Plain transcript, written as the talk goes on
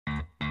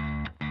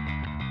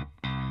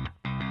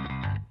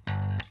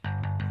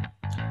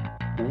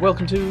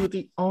Welcome to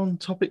the On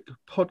Topic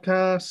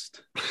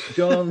podcast.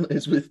 John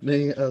is with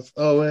me as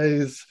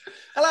always.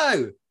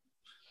 Hello.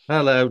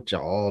 Hello,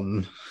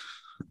 John.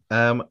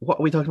 What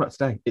are we talking about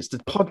today? It's the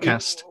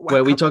podcast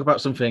where we talk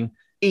about something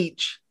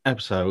each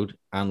episode,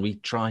 and we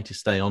try to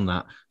stay on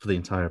that for the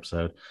entire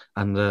episode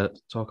and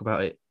talk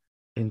about it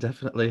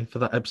indefinitely for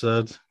that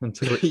episode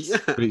until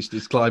it's reached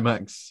its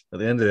climax at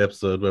the end of the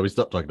episode where we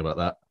stop talking about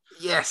that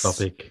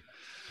topic.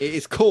 It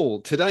is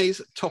called,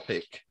 today's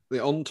topic,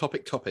 the On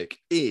Topic topic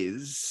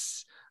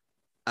is,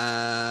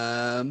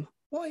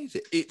 what is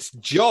it? It's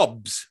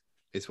jobs.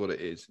 Is what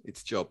it is.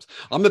 It's jobs.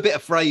 I'm a bit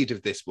afraid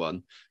of this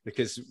one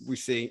because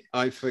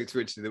I've spoken to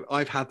Richard.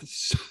 I've had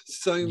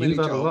so many jobs.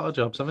 You've had a lot of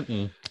jobs, haven't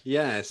you?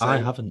 Yeah. I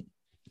haven't.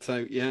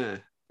 So, yeah,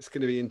 it's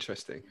going to be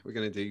interesting. We're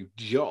going to do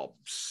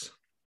jobs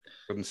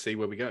and see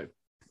where we go.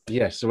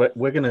 Yeah, so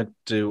we're going to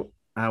do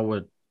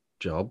our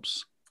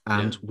jobs,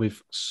 and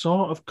we've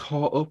sort of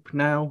caught up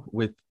now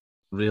with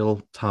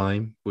real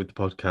time with the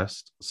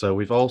podcast. So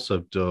we've also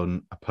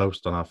done a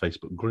post on our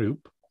Facebook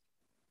group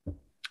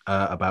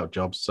about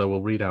jobs. So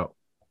we'll read out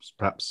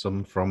perhaps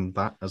some from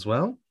that as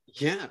well.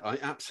 Yeah,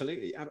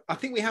 absolutely. I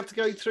think we have to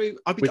go through.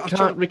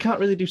 We can't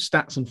really do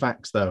stats and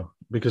facts though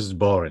because it's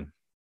boring.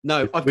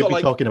 No, we'd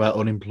be talking about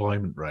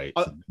unemployment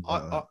rates.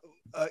 I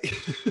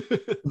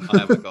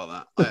haven't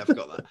got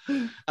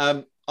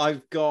that.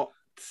 I've got.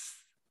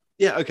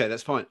 Yeah, okay,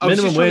 that's fine.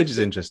 Minimum wage is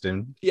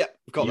interesting. Yeah,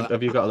 got that.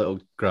 Have you got a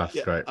little graph?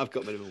 Yeah, Great. I've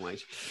got minimum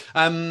wage.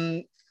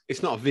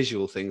 It's not a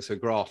visual thing, so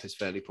graph is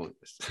fairly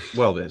pointless.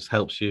 Well, this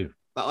helps you.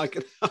 I've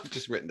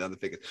just written down the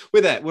figures.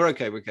 We're there. We're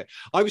okay.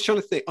 I was trying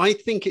to think. I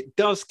think it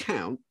does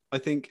count. I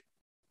think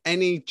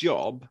any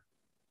job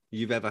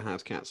you've ever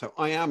had counts. So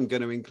I am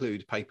going to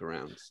include paper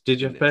rounds. Did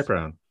you have paper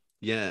round?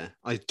 Yeah,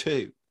 I had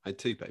two. I had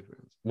two paper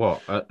rounds.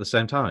 What, at the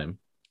same time?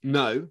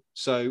 No.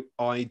 So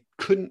I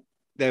couldn't.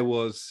 There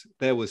was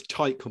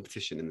tight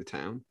competition in the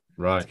town,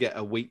 right, to get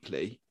a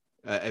weekly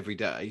every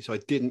day. So I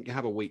didn't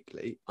have a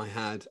weekly. I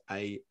had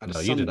a no,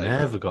 Sunday. You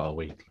never got a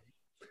weekly.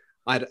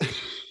 I had.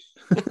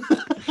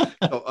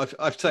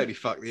 I've totally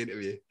fucked the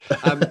interview.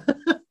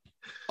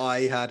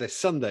 I had a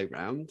Sunday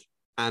round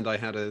and I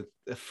had a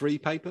free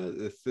paper.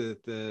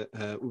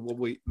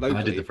 Locally,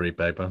 I did the free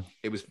paper.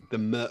 It was the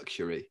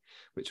Mercury,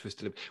 which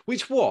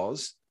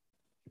was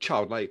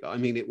child labour. I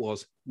mean, it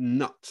was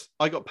nuts.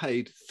 I got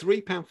paid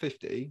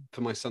 £3.50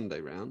 for my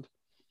Sunday round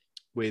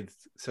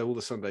so all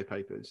the Sunday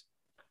papers.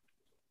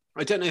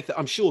 I don't know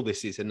I'm sure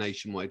this is a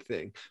nationwide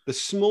thing. The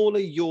smaller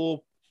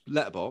your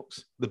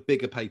letterbox, the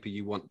bigger paper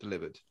you want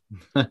delivered.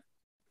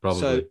 Probably.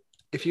 So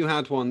if you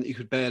had one that you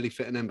could barely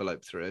fit an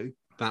envelope through,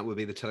 that would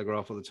be the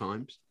Telegraph or the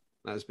Times.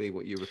 That would be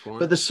what you require.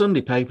 But the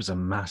Sunday papers are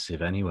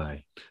massive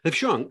anyway. They've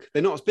shrunk.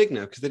 They're not as big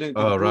now because they don't.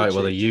 Oh, right.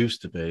 Well, they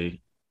used to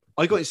be.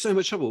 I got in so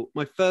much trouble.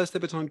 My first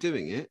ever time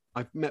doing it,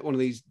 I met one of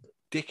these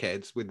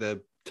dickheads with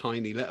a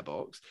tiny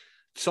letterbox,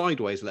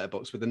 sideways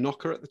letterbox with a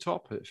knocker at the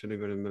top. If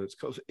anyone remembers, it's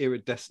kind of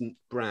iridescent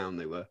brown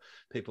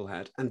people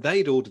had. And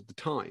they'd ordered the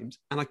Times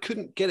and I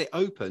couldn't get it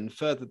open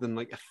further than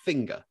like a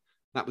finger.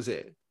 That was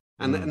it.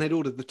 And they'd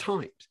ordered the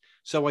Times.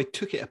 So I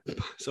took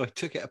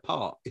it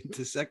apart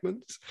into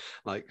segments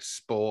like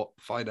sport,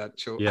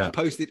 financial. Yeah. I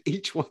posted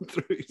each one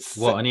through.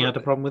 What? And you had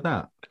a problem with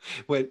that?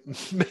 Went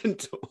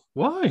mental.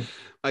 Why?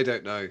 I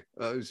don't know.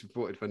 I was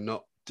reported for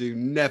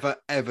never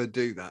ever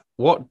do that.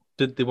 What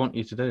did they want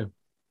you to do?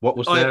 What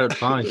was their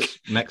advice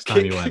next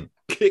time you went?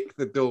 Kick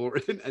the door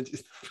in and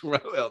just throw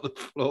it on the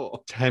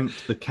floor.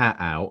 Tempt the cat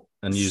out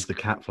and use the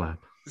cat flap.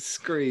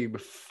 Scream,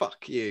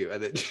 fuck you,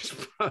 and then just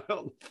throw it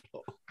on the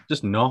floor.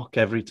 Just knock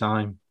every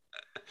time.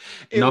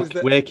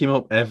 Wake him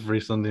up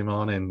every Sunday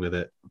morning with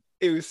it.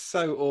 It was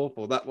so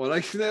awful, that one.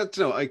 I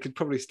could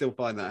probably still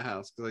find that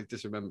house because I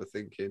just remember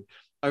thinking.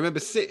 I remember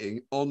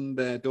sitting on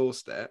their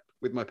doorstep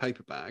with my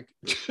paper bag,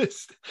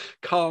 just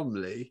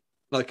calmly,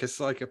 like a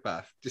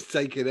psychopath, just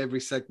taking every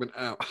segment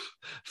out,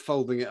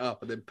 folding it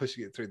up, and then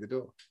pushing it through the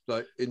door.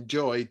 Like,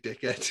 enjoy,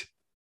 dickhead.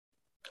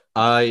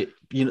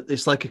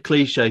 It's like a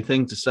cliche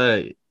thing to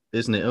say,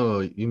 isn't it? Oh,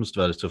 you must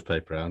have had a tough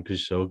paper round because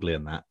you're so ugly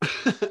and that.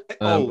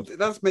 Old.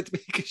 That's meant to be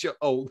because you're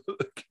old.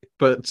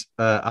 But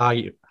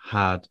I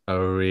had a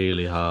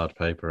really hard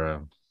paper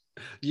round.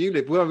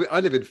 I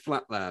live in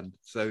Flatland,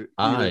 so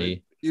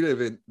you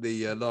live in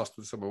the last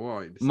of the summer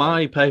wine. So.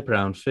 My paper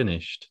round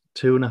finished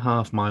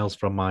 2.5 miles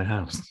from my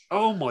house.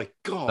 Oh my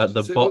God. At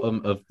the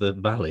bottom of the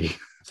valley.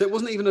 So it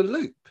wasn't even a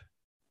loop?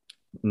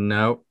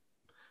 No.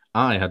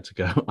 I had to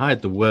go. I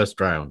had the worst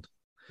round.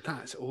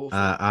 That's awful.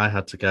 I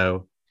had to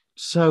go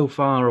so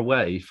far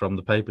away from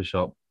the paper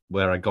shop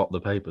where I got the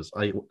papers.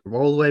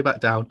 All the way back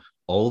down,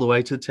 all the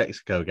way to the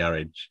Texaco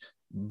garage,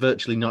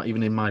 virtually not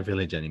even in my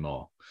village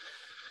anymore.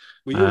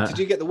 Did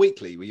you get the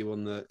weekly? Were you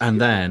on the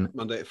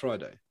Monday to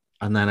Friday?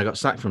 And then I got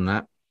sacked from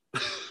that.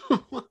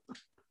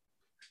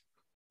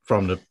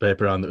 From the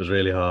paper round that was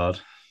really hard.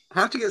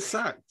 How'd you get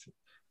sacked?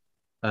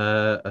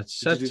 I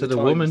said to the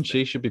woman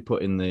she should be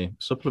putting the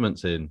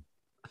supplements in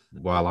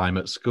while I'm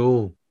at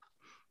school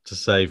to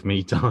save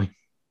me time.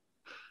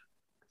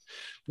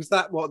 Was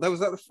that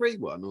the free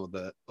one or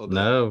the?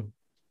 No,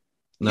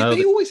 No,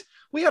 they always.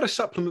 We had a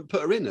supplement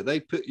putter in there. They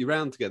put your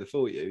round together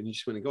for you, and you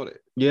just went and got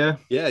it. yeah,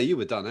 Yeah, you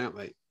were done out,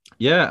 mate.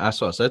 yeah.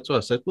 That's what I said to her.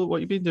 I said, "Well, what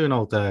you been doing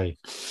all day?"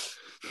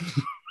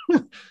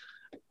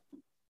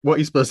 What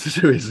you're supposed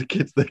to do is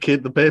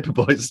the paper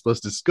boy is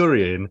supposed to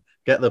scurry in,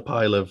 get the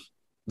pile of.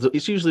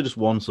 It's usually just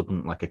one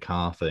supplement, like a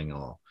car thing,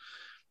 or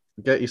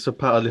get you some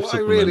pile of What I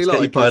supplements, really get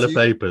your like pile is of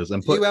papers,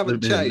 and put you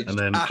haven't them in, changed and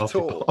then at off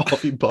all.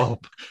 off you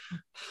pop.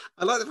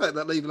 I like the fact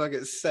that even like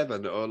at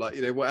 7 or like,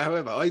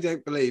 however, I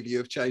don't believe you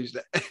have changed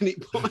at any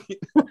point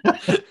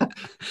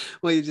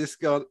where you just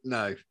gone,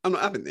 no, I'm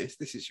not having this.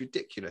 This is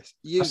ridiculous.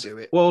 You do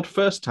it. Well, the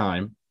first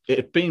time it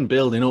had been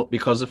building up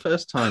because the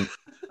first time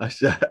I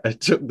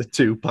took the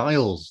 2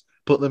 piles,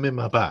 put them in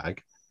my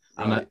bag,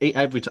 and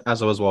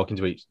as I was walking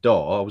to each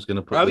door, I was going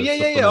to put. Oh the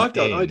yeah.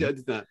 I in.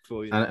 did that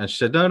for you. And she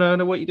said, "No,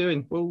 what are you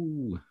doing?"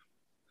 Whoa.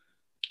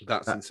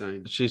 That's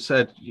insane. She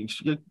said, you've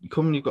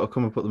got to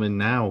come and put them in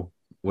now.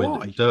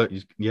 Why? Dirt.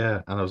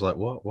 Yeah. And I was like,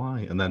 what?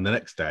 Why? And then the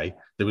next day,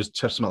 there was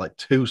just something like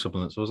 2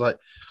 supplements. I was like,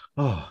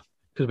 oh,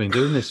 could have been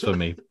doing this for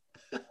me.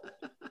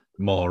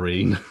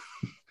 Maureen,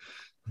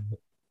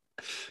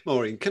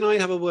 can I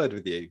have a word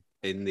with you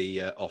in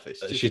the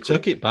office? she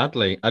took it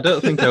badly. I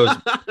don't think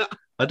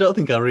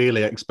I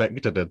really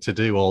expected her to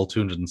do all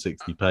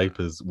 260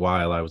 papers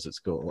while I was at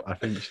school. I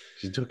think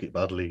she took it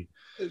badly.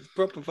 It's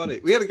proper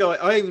funny. We had a guy,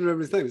 I even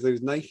remember his name. His name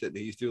was Nathan.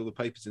 He used to do all the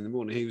papers in the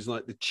morning. He was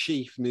like the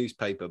chief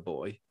newspaper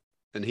boy,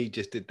 and he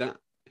just did that.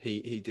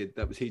 He did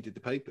the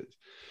papers.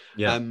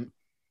 Yeah.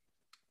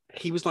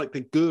 He was like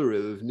the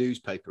guru of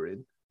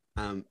newspapering,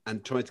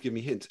 and tried to give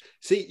me hints.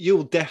 See, we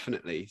would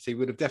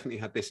have definitely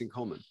had this in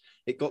common.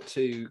 It got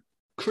to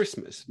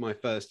Christmas, my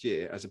first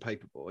year as a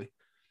paper boy,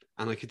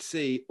 and I could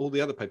see all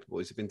the other paper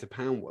boys had been to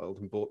Pound World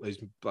and bought those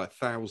like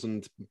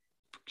 1,000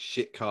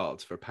 shit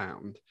cards for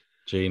 £1.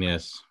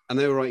 Genius. And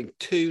they were writing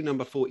 2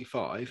 number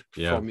 45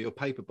 Yeah. from your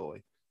paper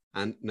boy.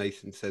 And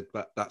Nathan said,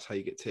 that's how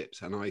you get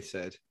tips. And I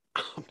said,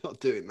 I'm not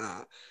doing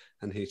that.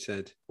 And he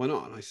said, why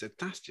not? And I said,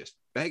 that's just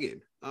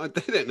begging. They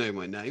don't know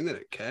my name. They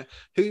don't care.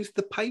 Who's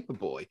the paper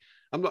boy?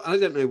 I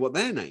don't know what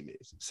their name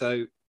is.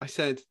 So I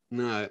said,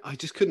 no, I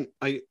just couldn't.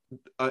 I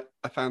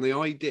found the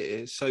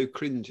idea so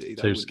cringy.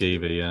 Too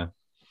skeevy, yeah.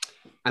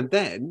 And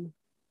then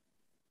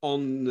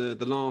on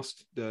the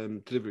last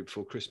delivery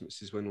before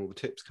Christmas is when all the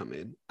tips come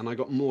in, and I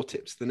got more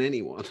tips than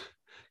anyone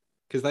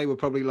because they were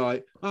probably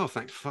like, "Oh,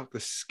 thank fuck, the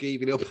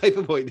skeevy little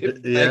paperboy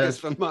didn't beg us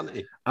for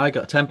money." I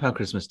got a £10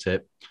 Christmas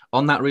tip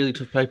on that really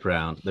tough paper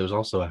round. There was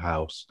also a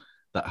house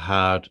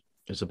that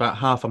it's about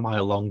half a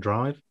mile long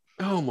drive.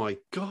 Oh my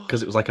god!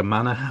 Because it was like a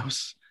manor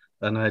house,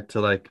 and I had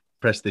to like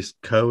press this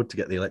code to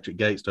get the electric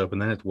gates to open.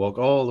 Then I had to walk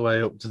all the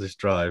way up to this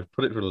drive,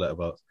 put it through the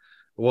letterbox,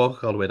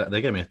 walk all the way down.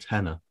 They gave me a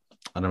tenner,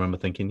 and I remember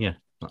thinking, yeah.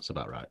 That's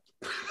about right.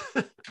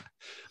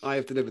 I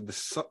have delivered the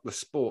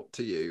sport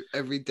to you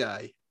every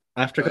day.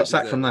 After I got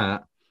sacked from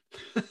that,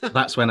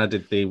 that's when I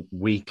did the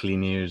weekly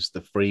news, the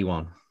free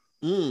one,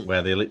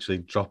 where they literally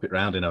drop it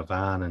round in a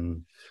van,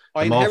 and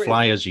the more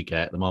flyers you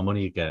get, the more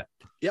money you get.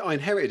 Yeah, I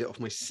inherited it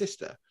off my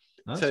sister.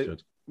 That's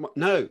good.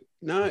 No.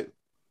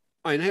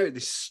 I inherited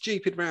this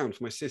stupid round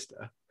from my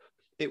sister.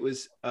 It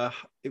was I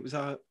think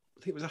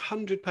it was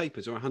 100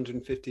 papers or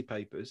 150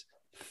 papers,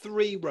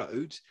 3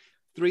 roads,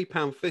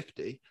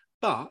 £3.50.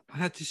 But I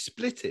had to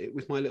split it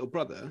with my little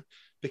brother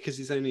because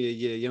he's only a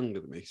year younger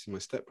than me. He's my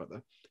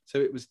stepbrother. So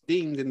it was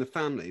deemed in the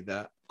family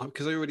that,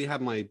 because I already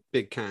had my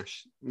big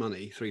cash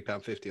money,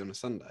 £3.50 on a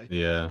Sunday,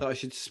 that I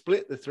should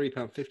split the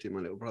 £3.50 with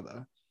my little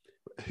brother,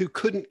 who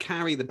couldn't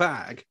carry the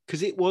bag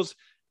because it was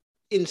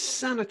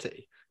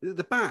insanity.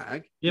 The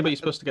bag. Yeah, but you're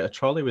supposed to get a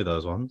trolley with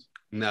those ones.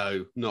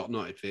 No, not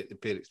at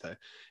Felixstowe.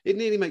 It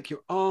nearly make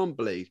your arm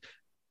bleed.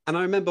 And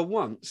I remember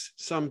once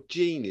some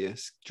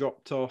genius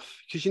dropped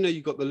off, because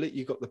you got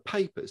the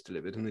papers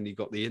delivered, and then you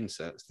got the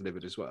inserts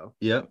delivered as well.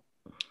 Yeah,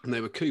 and they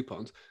were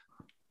coupons.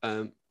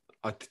 I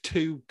had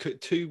two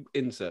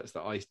inserts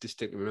that I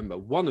distinctly remember.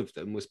 One of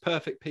them was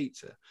Perfect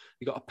Pizza.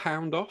 You got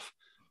 £1 off,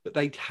 but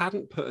they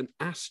hadn't put an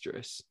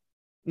asterisk.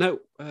 No,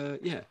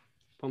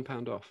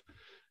 £1 off.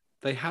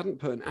 They hadn't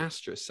put an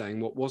asterisk saying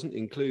what wasn't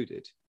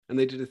included, and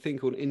they did a thing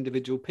called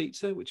individual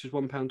pizza, which was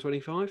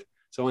 £1.25.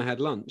 So I had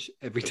lunch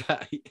every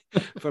day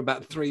for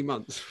about 3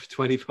 months for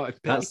 25p.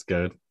 That's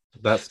good.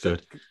 That's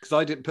good. Because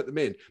I didn't put them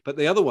in. But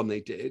the other one they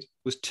did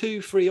was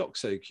 2 free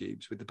OXO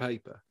cubes with the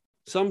paper.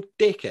 Some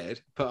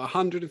dickhead put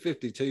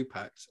 152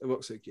 packs of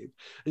OXO cubes,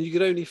 and you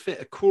could only fit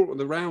a quarter of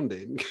the round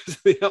in because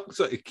of the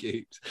OXO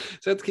cubes.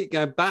 So I had to keep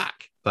going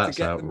back. That's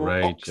to get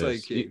outrageous. The more OXO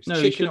cubes.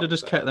 You should have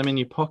just kept them in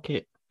your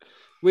pocket.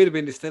 We'd have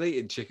been still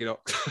eating chicken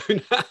OXO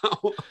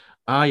now.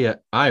 I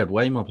had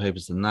way more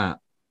papers than that.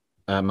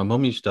 My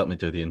mum used to help me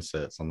do the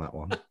inserts on that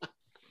one.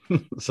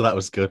 So that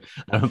was good.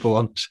 I remember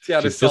once she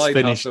had a side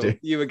hustle.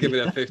 You were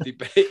giving her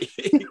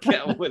 50p.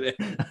 Get on with it.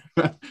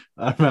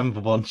 I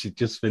remember once she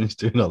just finished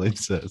doing all the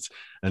inserts,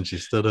 and she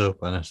stood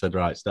up, and I said,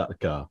 right, start the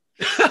car.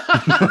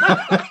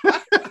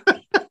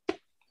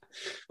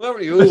 Well,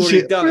 haven't you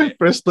already done it?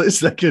 For a split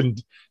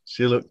second,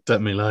 she looked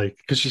at me like,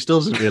 because she still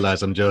doesn't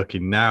realise I'm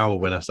joking. Now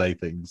when I say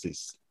things,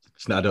 it's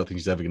I don't think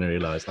she's ever going to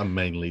realise. I'm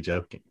mainly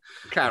joking.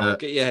 Carol,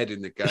 get your head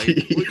in the game.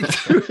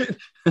 What are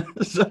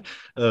you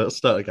doing?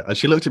 Start again. And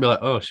she looked at me like,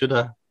 "Oh, should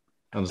I?"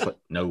 I was like,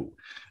 "No,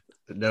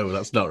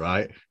 that's not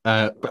right."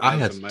 But I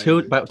had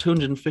about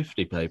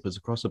 250 papers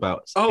across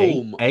about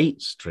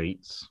eight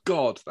streets.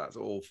 God, that's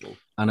awful.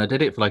 And I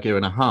did it for like a year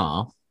and a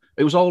half.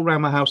 It was all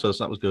around my house, so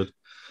that was good.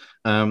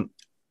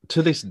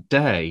 To this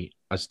day,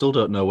 I still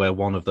don't know where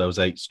one of those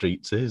 8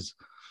 streets is.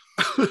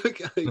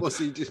 Okay,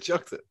 so you just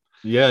chucked it?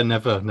 Yeah,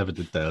 never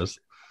did those.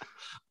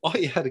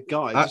 I had a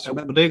guy.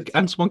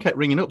 And someone kept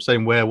ringing up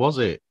saying, "Where was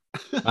it?"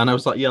 And I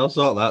was like, "Yeah, I'll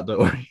sort that. Don't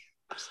worry."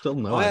 Still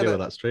no idea where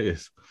that street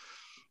is.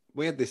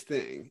 We had this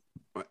thing.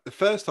 Right, the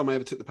first time I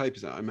ever took the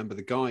papers out, I remember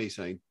the guy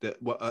saying that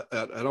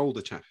an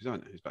older chap, who's I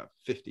don't know, who's about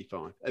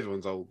 55.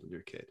 Everyone's old when you're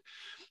a kid.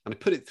 And I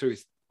put it through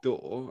his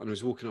door and I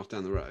was walking off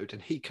down the road,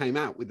 and he came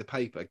out with the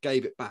paper,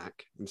 gave it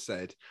back, and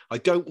said, "I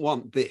don't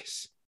want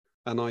this."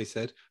 And I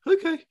said,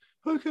 "Okay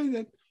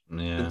then."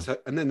 Yeah.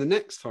 And then the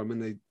next time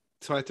when I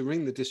had to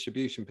ring the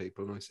distribution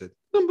people, and I said,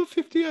 "Number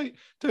 58,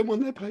 don't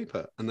want their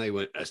paper." And they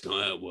went, "That's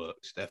not how it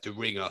works. They have to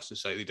ring us and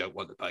say they don't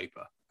want the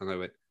paper." And I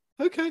went,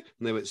 "Okay."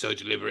 And they went, "So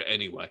deliver it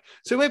anyway."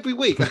 So every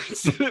week I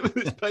deliver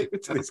this paper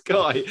to this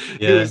guy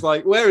who was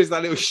like, "Where is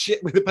that little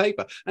shit with the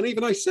paper?" And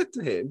even I said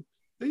to him,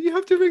 "You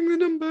have to ring the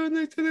number and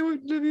they say they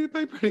won't deliver you the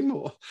paper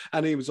anymore."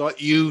 And he was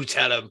like, "You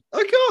tell them."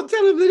 "I can't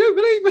tell them. They don't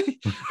believe me."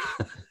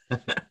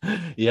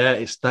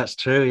 Yeah, that's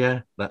true.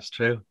 Yeah, that's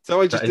true.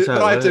 So I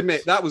have to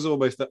admit, that was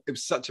it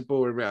was such a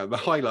boring round. The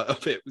highlight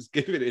of it was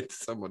giving it to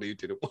someone who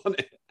didn't want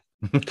it.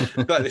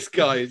 But this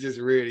guy is just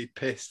really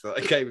pissed that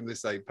I gave him the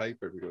same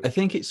paper. I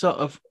think it sort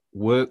of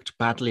worked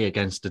badly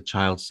against the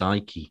child's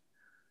psyche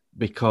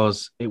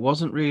because it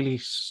wasn't really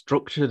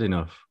structured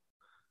enough.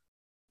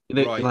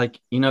 Right. Like,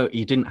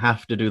 you didn't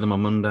have to do them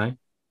on Monday.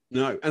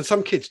 No, and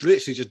some kids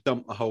literally just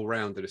dump the whole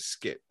round in a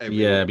skip. But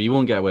you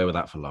won't get away with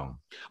that for long.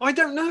 I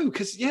don't know,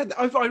 because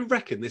I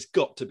reckon there's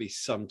got to be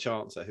some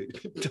chancer who's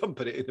been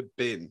dumping it in a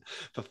bin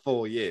for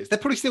 4 years. They're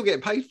probably still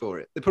getting paid for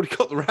it. They probably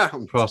got the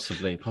round.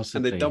 Possibly.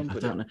 And they're dumping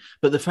it. I don't know.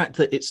 But the fact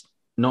that it's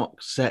not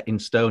set in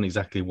stone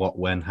exactly what,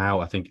 when, how,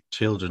 I think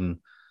children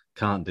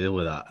can't deal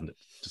with that and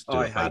just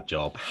do a bad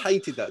job. I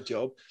hated that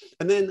job.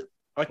 And then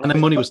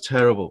money was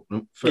terrible.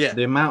 For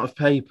the amount of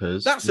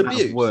papers, that's the abuse.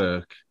 Amount of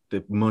work,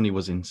 the money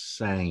was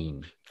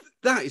insane.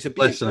 That is abuse.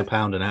 Less than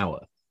 £1 an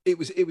hour. It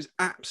was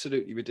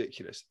absolutely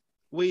ridiculous.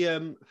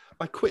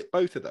 I quit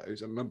both of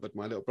those and lumbered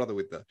my little brother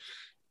with the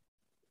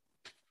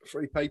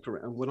free paper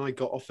round. When I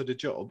got offered a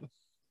job,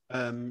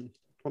 one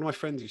of my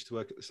friends used to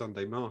work at the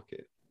Sunday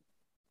market,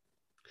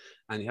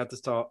 and you had to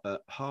start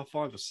at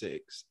 5:30 or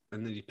 6,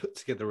 and then you put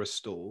together a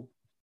stall,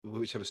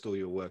 whichever stall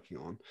you were working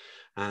on,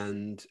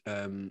 and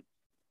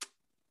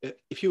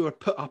if you were a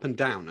put up and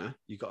downer,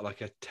 you got like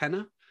a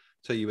tenner.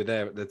 So you were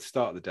there at the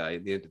start of the day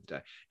and the end of the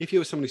day. If you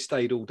were someone who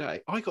stayed all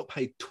day, I got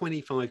paid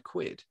 25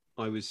 quid.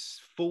 I was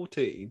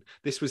 14.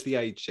 This was the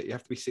age that you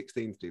have to be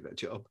 16 to do that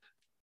job.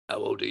 "How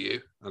old are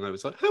you?" And I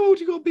was like, "How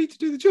old you got to be to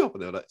do the job?"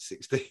 And they were like,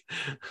 16.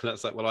 And I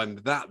was like, "Well, I'm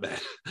that then."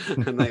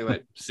 And they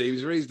went,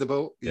 "Seems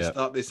reasonable. You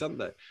start this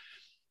Sunday."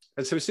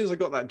 And so as soon as I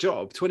got that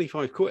job,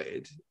 25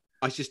 quid,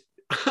 I just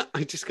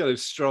kind of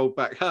strolled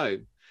back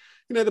home.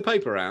 The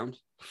paper round,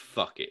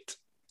 fuck it.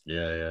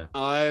 Yeah.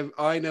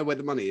 I know where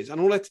the money is. And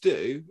all I had to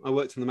do, I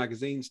worked in the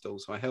magazine stall.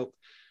 So I helped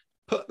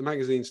put the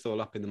magazine stall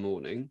up in the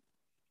morning,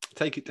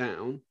 take it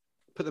down,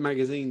 put the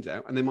magazines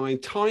out. And then my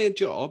entire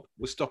job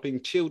was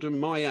stopping children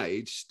my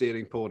age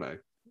stealing porno.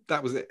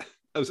 That was it.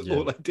 That was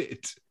all I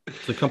did.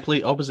 It's the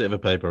complete opposite of a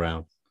paper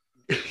round.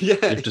 You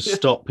have to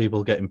stop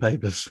people getting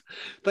papers.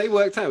 They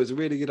worked out it was a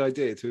really good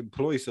idea to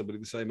employ somebody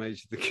the same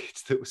age as the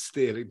kids that were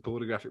stealing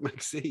pornographic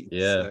magazines.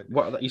 Yeah. So.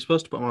 What, you're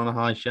supposed to put them on a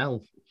high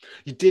shelf?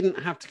 You didn't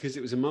have to, because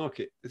it was a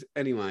market.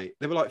 Anyway,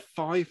 they were like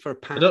 £5 for a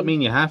pound. I don't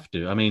mean you have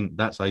to. I mean,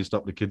 that's how you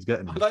stop the kids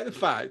getting them. I like the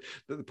fact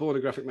that the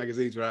pornographic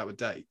magazines were out of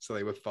date, so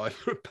they were £5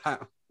 for a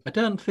pound. I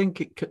don't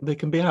think they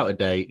can be out of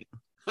date.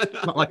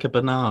 Not like a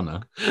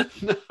banana.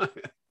 No.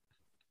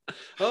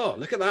 Oh,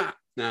 look at that.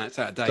 No, it's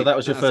out of date. So that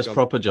was your first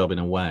proper job in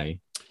a way.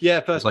 Yeah,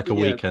 first. It's like a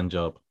weekend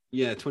job.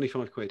 Yeah,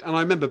 25 quid. And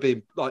I remember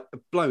being like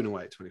blown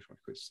away at 25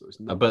 quid. So it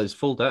was but it's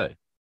full day.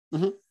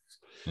 Mm-hmm.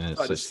 Yeah,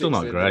 so it's still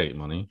not great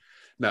money.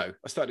 No,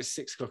 I started at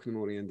 6 o'clock in the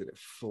morning, ended at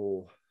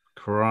 4.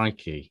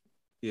 Crikey.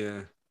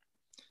 Yeah.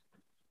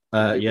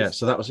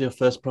 So that was your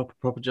first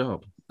proper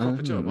job.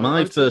 Job.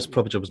 My first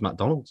proper job was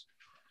McDonald's.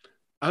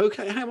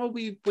 Okay, how old were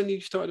you when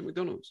you started at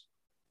McDonald's?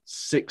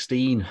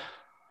 16.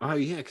 Oh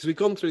yeah, because we've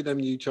gone through them.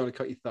 You trying to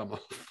cut your thumb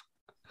off.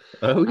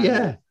 Oh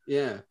yeah,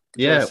 yeah.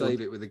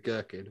 Save it with a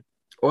gherkin.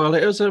 Well,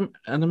 it was an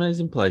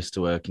amazing place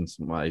to work in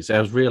some ways. It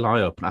was real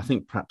eye-opening. I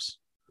think perhaps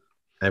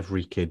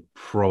every kid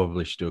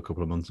probably should do a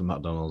couple of months at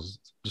McDonald's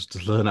just to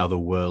learn how the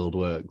world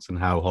works and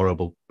how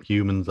horrible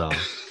humans are.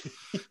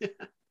 Yeah.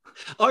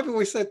 I've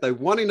always said though,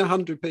 1 in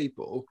 100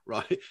 people,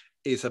 right,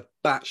 is a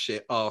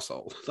batshit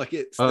arsehole. Like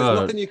there's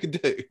nothing you can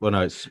do. Well,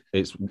 no, it's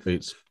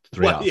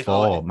 3 out of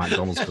 4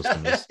 McDonald's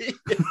customers.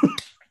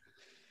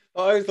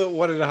 I thought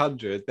 1 in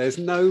 100. There's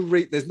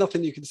there's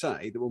nothing you can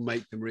say that will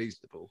make them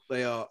reasonable.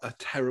 They are a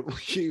terrible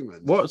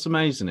human. What's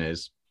amazing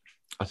is,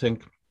 I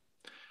think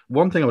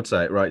one thing I would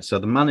say, right? So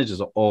the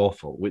managers are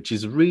awful, which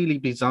is really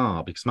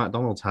bizarre because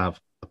McDonald's have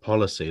a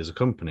policy as a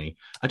company.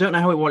 I don't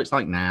know what it's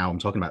like now. I'm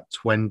talking about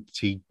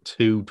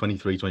 22,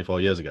 23,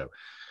 24 years ago.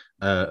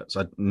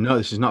 So no,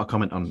 this is not a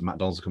comment on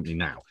McDonald's company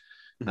now.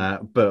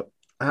 But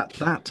at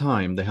that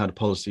time, they had a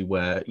policy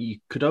where you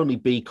could only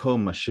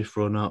become a shift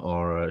runner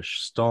or a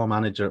store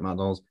manager at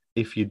McDonald's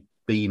if you'd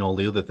been all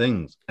the other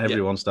things.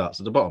 Everyone starts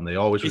at the bottom. They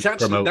always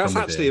promote. That's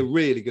actually a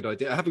really good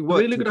idea. Having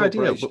worked really good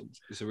idea, but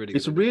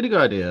it's a really good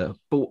idea.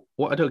 But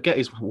what I don't get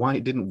is why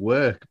it didn't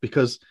work,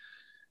 because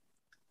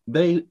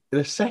the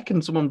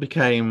second someone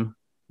became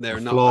a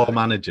floor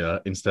manager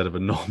instead of a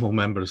normal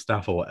member of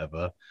staff or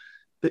whatever,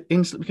 they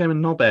instantly became a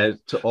knobhead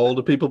to all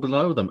the people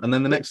below them. And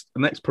then the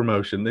next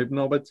promotion, they've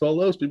knobhead to all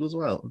those people as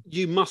well.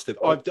 You must have.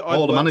 All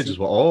the managers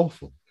were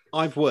awful.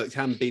 I've worked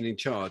and been in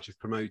charge of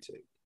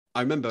promoting.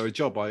 I remember a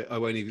job I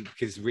won't even,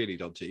 because it's really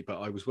dodgy, but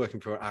I was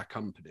working for our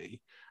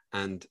company,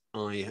 and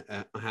I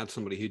had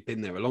somebody who'd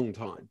been there a long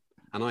time,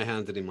 and I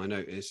handed in my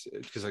notice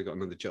because I got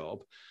another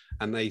job,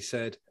 and they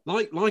said,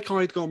 like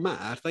I'd gone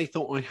mad, they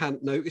thought I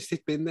hadn't noticed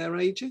he'd been there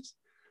ages,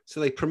 so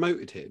they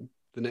promoted him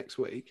the next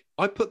week.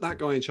 I put that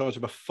guy in charge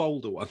of a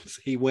folder once.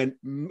 He was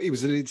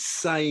an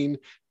insane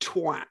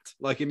twat,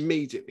 like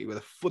immediately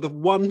for the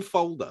one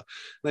folder.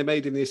 They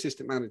made him the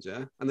assistant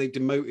manager and they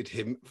demoted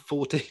him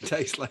 14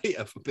 days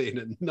later for being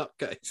a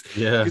nutcase.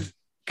 Yeah.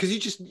 Because you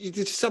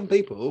just some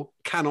people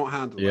cannot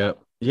handle it.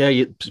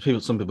 Yeah,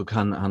 some people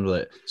can't handle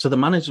it. So the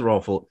managers are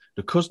awful.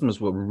 The customers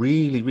were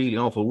really, really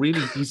awful, really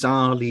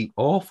bizarrely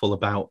awful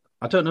about,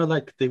 I don't know,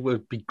 like they were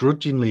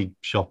begrudgingly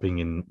shopping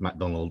in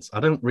McDonald's. I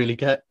don't really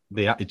get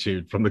the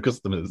attitude from the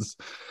customers,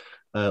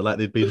 like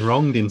they'd been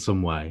wronged in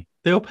some way.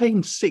 They were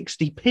paying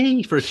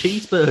 60p for a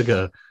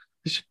cheeseburger.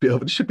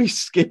 They should be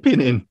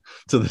skipping in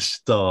to the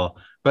store.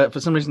 But for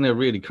some reason, they're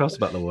really cross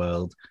about the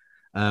world.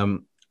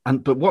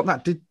 But what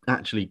that did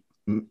actually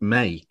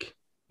make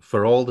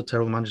for all the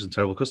terrible managers and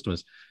terrible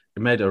customers,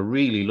 it made a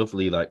really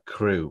lovely like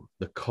crew,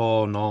 the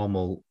core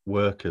normal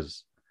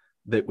workers.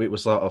 It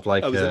was sort of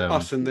like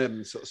us and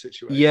them sort of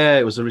situation. Yeah,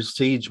 it was a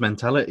siege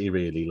mentality,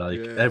 really. Like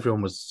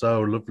everyone was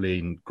so lovely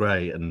and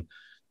great, and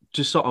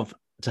just sort of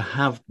to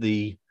have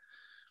it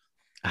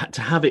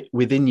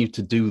within you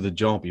to do the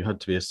job, you had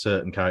to be a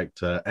certain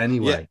character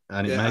anyway,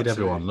 and it made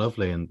everyone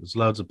lovely. And there's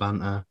loads of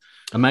banter.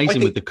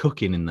 Amazing with the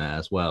cooking in there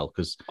as well,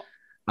 because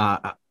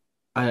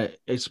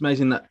it's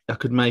amazing that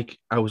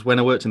when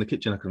I worked in the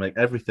kitchen, I could make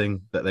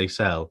everything that they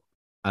sell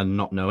and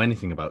not know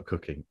anything about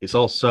cooking. It's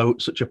also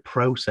such a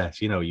process,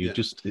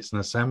 it's an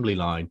assembly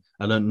line.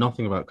 I learned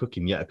nothing about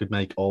cooking, yet I could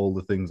make all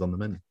the things on the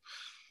menu.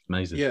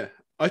 Amazing. Yeah,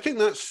 I think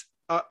that's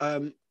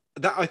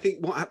I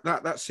think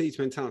that siege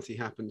mentality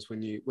happens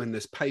when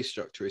this pay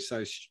structure is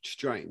so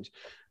strange.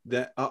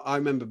 That I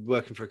remember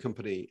working for a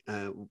company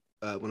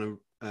when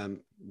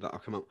that'll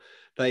come up.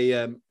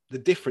 The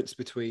difference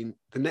between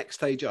the next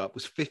stage up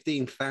was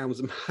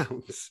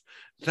 £15,000.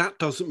 That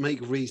doesn't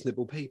make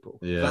reasonable people.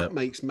 Yeah. That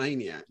makes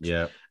maniacs.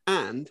 Yeah.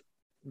 And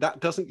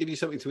that doesn't give you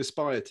something to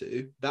aspire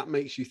to. That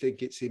makes you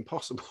think it's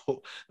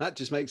impossible. That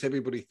just makes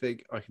everybody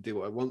think I can do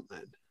what I want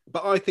then.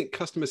 But I think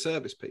customer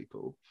service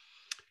people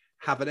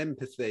have an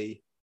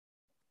empathy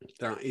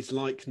that is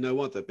like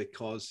no other,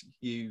 because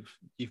you've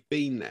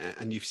been there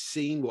and you've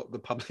seen what the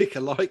public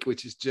are like,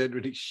 which is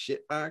generally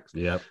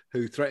shitbags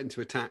who threaten to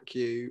attack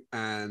you.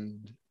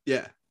 And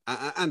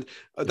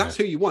that's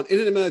who you want in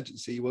an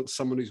emergency. You want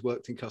someone who's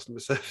worked in customer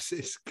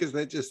services, because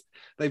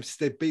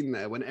they've been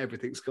there when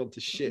everything's gone to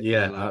shit.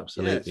 Yeah,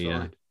 absolutely.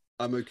 Yeah,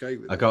 I'm okay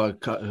with it. I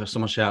got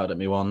someone shouted at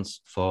me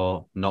once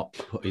for not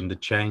putting the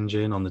change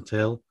in on the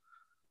till,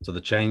 so the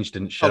change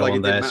didn't show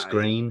on their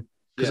screen.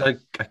 Because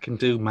I can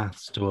do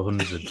maths to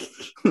 100.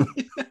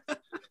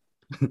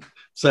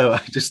 So I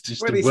just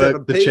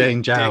work the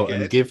change out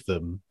and give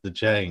them the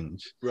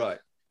change. Right.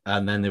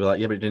 And then they were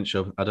like, yeah, but it didn't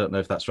show. I don't know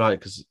if that's right,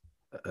 because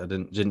I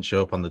didn't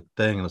show up on the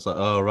thing. And I was like,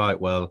 oh, right,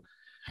 well,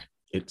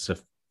 it's a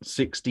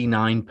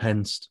 69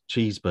 pence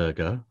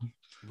cheeseburger.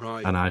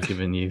 Right. And I've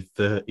given you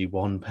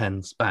 31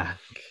 pence back.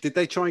 Did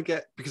they try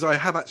and because I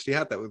have actually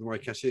had that with my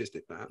cashiers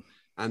did that.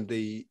 And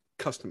the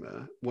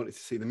customer wanted to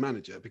see the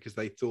manager because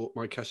they thought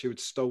my cashier had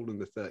stolen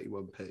the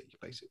 31p,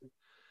 basically.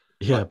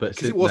 Yeah, but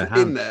because it wasn't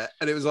in there,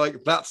 and it was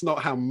like, that's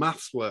not how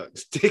maths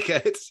works,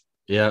 dickheads.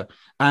 Yeah,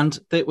 and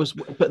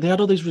but they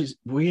had all these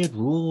weird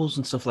rules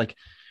and stuff. Like,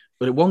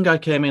 but one guy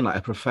came in, like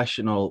a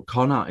professional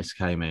con artist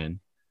came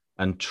in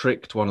and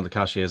tricked one of the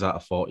cashiers out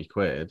of 40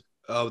 quid.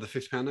 Oh, the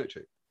 £50 note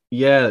trick.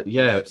 Yeah.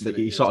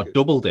 He sort of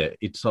doubled it.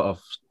 He'd sort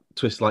of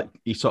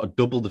he sort of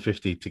doubled the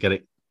 50 to get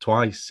it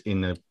twice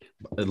in a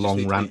long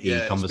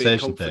ranty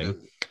conversation thing,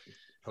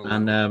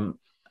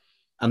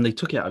 and they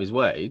took it out of his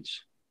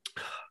wage,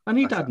 and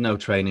he'd had no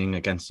training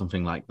against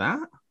something like that.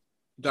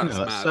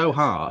 That's so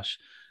harsh.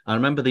 I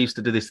remember they used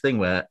to do this thing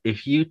where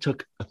if you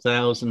took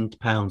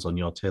 £1,000 on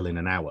your till in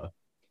an hour,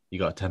 you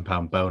got a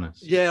 £10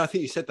 bonus. Yeah, I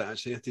think you said that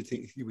actually. I did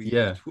think we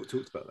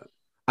talked about that.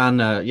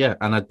 And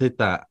and I did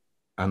that,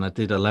 and I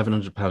did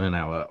 £1,100 an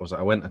hour.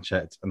 I went and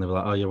checked, and they were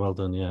like, "Oh, you're well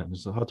done, yeah." And I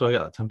was like, "How do I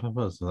get that £10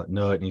 bonus?" They're like,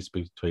 "No, it needs to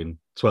be between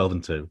 12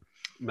 and 2."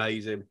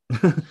 Amazing.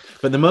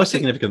 But the most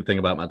significant thing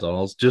about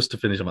McDonald's, just to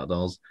finish on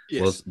McDonald's,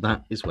 Yes. was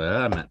that is where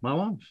I met my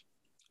wife.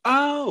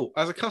 Oh,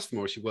 as a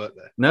customer, or she worked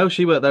there? No,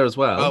 she worked there as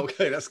well. Oh,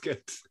 okay, that's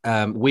good.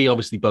 We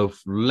obviously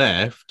both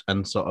left,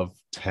 and sort of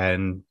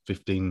 10,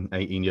 15,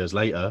 18 years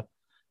later,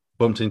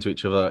 bumped into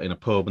each other in a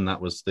pub, and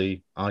that was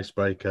the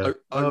icebreaker.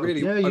 I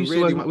really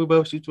we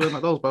both used to work at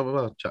McDonald's, blah, blah,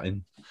 blah,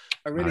 chatting.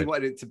 I really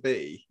wanted it to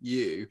be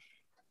you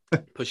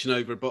pushing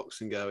over a box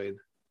and going,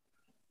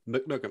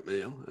 McNugget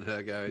meal, and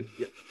her going,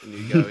 yeah, and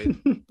you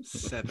going,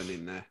 7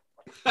 in there.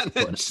 And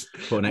then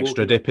put an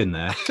extra dip in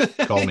there.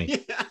 Call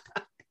me. Yeah.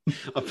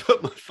 I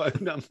put my phone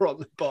number on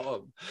the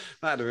bottom.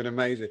 That'd have been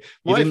amazing.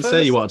 You didn't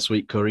say you wanted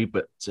sweet curry,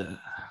 but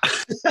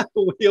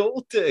we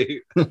all do.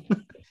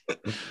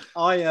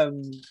 I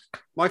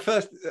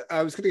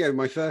was going to go to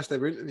my first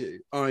ever interview.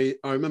 I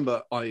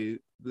remember I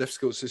left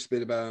school. So it was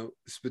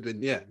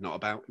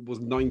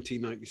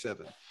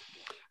 1997,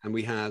 and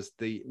we had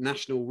the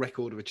National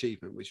Record of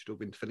Achievement, which had all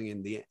been filling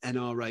in the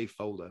NRA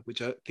folder,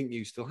 which I think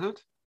you still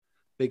had.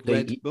 Big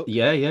red book.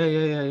 Yeah.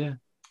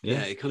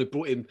 Yeah, it kind of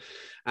brought in,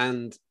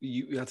 and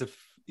you had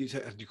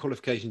your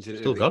qualifications in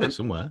it. Still got it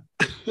somewhere.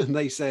 And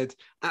they said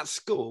at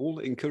school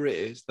in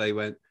careers, they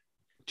went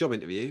job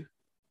interview,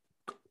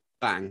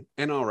 bang,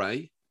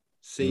 NRA,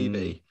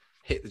 CV,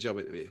 hit the job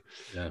interview.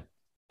 Yeah.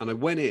 And I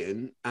went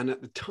in, and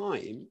at the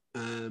time,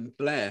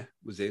 Blair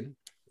was in,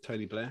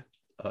 Tony Blair.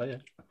 Oh yeah.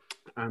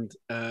 And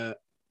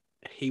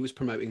he was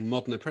promoting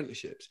modern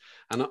apprenticeships,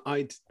 and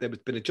there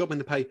had been a job in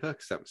the paper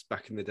because that was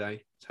back in the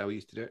day. That's how we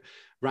used to do it.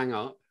 Rang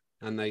up.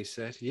 And they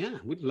said, yeah,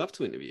 we'd love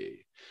to interview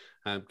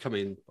you. Come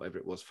in, whatever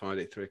it was,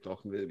 Friday, 3:00, and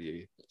we'll interview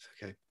you. It's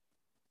okay.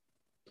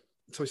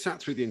 So I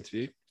sat through the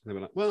interview, and they were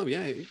like, well,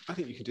 yeah, I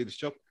think you can do this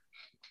job.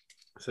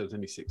 So I was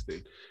only 16.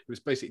 It was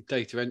basically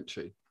data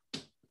entry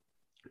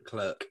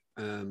clerk.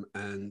 And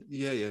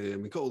yeah.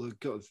 And we got all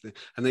the thing.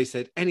 And they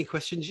said, any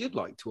questions you'd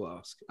like to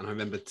ask? And I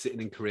remember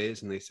sitting in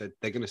careers, and they said,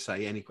 they're going to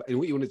say any. And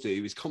what you want to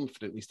do is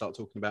confidently start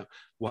talking about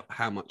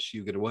how much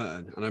you're going to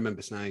earn. And I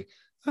remember saying,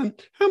 how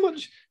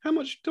much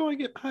do I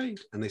get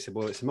paid? And they said,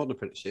 well, it's a modern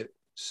apprenticeship.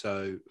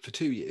 So for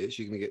 2 years,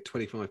 you're going to get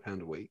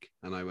 £25 a week.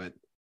 And I went,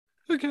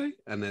 okay.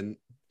 And then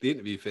the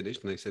interview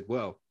finished, and they said,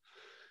 well,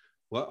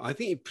 I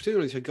think you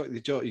probably got the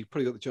job. You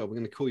probably got the job. We're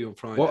going to call you on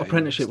Friday. What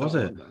apprenticeship was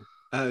it?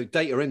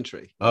 Data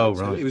entry. Oh,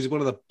 so right. It was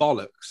one of the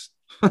bollocks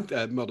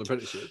modern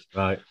apprenticeships.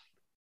 Right.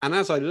 And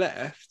as I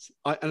left,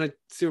 I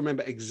still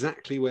remember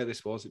exactly where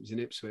this was. It was in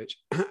Ipswich.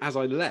 As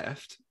I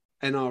left,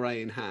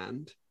 NRA in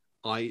hand,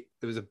 there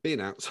was a bin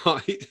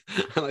outside,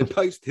 and I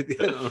posted the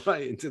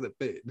NRA into the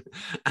bin,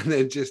 and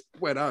then just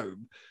went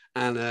home.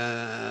 And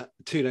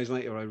 2 days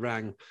later, I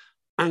rang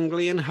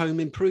Anglian Home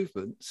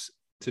Improvements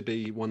to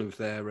be one of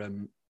their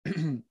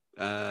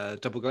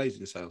double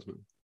glazing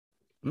salesmen,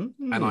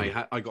 and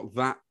I got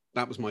that.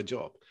 That was my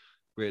job,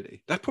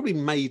 really. That probably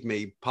made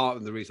me part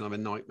of the reason I'm a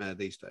nightmare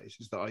these days.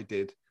 Is that I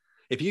did.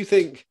 If you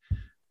think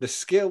the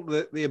skill,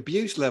 the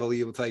abuse level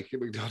you will take at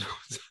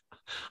McDonald's.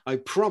 I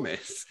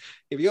promise,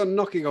 if you're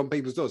knocking on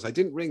people's doors, I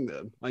didn't ring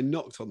them. I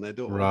knocked on their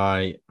door,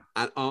 right,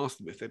 and asked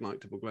them if they'd like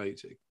double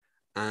glazing.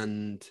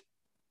 And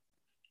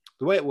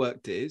the way it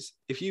worked is,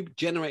 if you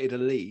generated a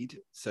lead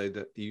so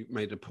that you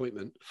made an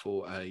appointment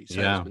for a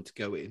salesman to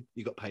go in,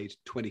 you got paid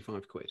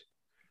 25 quid.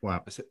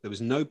 Wow. I said there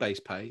was no base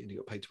pay, and you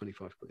got paid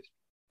 25 quid.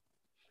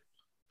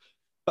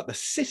 But the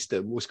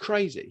system was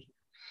crazy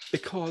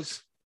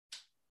because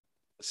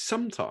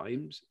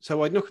sometimes,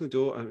 so I'd knock on the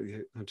door.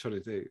 I'm trying to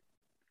do.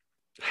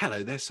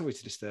 Hello there, sorry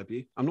to disturb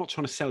you. I'm not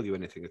trying to sell you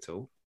anything at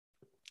all.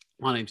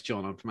 My name's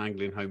John. I'm from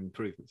Anglian Home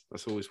Improvements.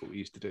 That's always what we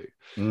used to do.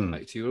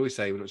 Like, so you always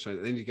say, we're not trying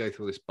to, then you go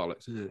through all this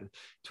bollocks. 25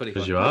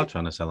 because you are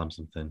trying to sell them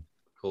something.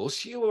 Of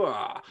course you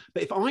are.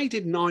 But if I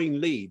did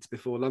 9 leads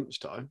before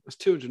lunchtime, that's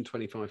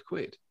 225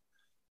 quid.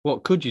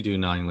 What could you do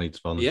 9 leads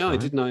for? Yeah, I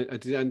did 9. I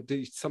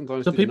did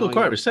sometimes. So people are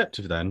quite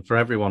receptive then for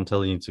everyone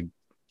telling you to.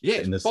 Yeah,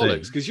 it's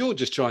bollocks, because you're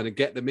just trying to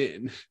get them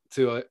in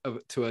to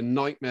a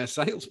nightmare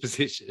sales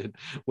position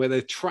where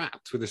they're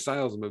trapped with a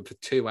salesman for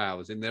 2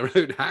 hours in their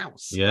own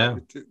house. Yeah,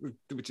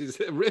 which is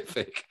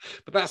horrific.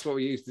 But that's what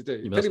we used to do.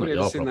 Yeah, if anybody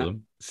ever seen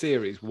that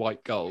series,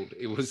 White Gold,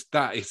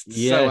 that is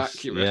so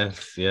accurate.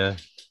 Yes, yeah.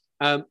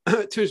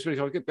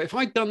 225 good. But if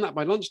I'd done that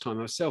by lunchtime,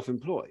 I was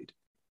self-employed,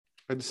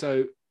 and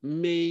so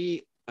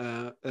me.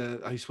 I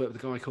used to work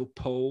with a guy called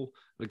Paul,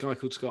 and a guy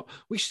called Scott.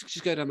 We should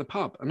just go down the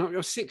pub. And I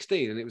was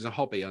 16, and it was a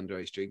hobby,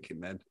 underage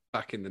drinking then,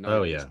 back in the 90s.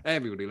 Oh, yeah.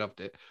 Everybody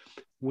loved it.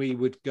 We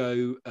would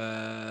go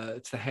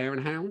to the Hare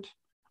and Hound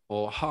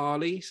or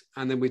Harley's,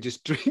 and then we'd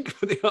just drink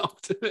for the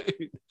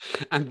afternoon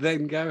and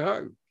then go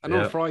home. And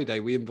on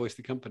Friday, we invoiced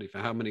the company for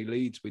how many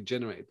leads we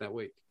generated that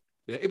week.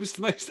 Yeah, it was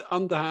the most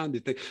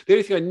underhanded thing. The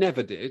only thing I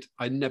never did,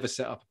 I never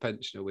set up a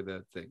pensioner with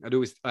a thing.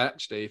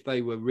 If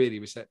they were really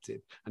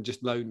receptive and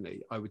just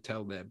lonely, I would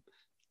tell them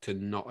to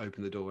not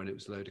open the door, and it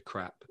was a load of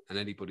crap. And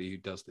anybody who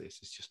does this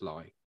is just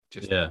lying.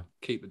 Just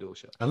keep the door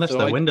shut. Unless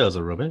their windows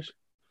are rubbish.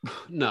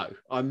 No,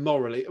 my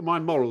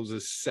morals are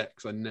set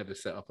 'cause I never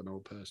set up an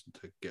old person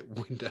to get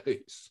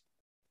Windows.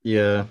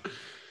 Yeah.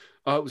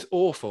 Oh, it was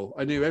awful.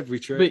 I knew every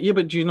trick.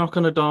 But do you knock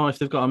on a door if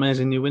they've got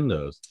amazing new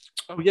windows?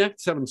 Oh yeah,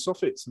 sell them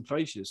soffits and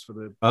fascias for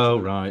the. Oh,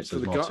 for the, right. For So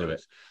the there's more to it.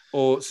 gutters.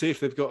 Or see if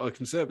they've got a But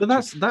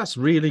conservatory. that's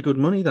really good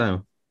money,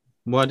 though.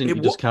 Why didn't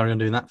you just carry on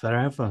doing that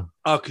forever?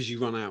 Oh, because you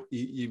run out.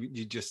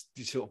 You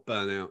sort of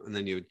burn out, and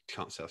then you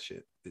can't sell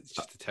shit. It's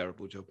just a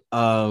terrible job.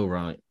 Oh,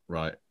 right.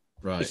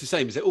 It's the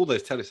same as all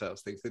those telesales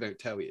things. They don't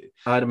tell you.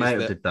 I had a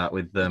mate who did that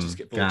with just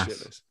get bored gas.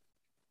 shitless.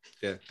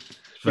 Yeah,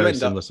 Very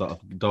similar sort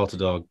of door to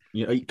door.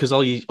 Because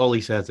all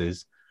he says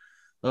is,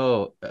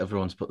 "Oh,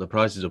 everyone's put the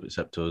prices up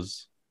except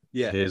us."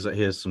 Yeah.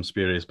 Here's some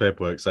spurious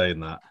paperwork saying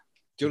that.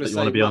 Do you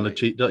want to be on a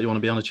cheap? Don't you want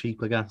to be on a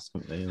cheaper gas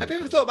company? Have you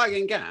ever thought about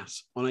getting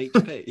gas on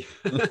HP?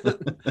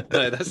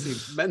 No, that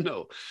seems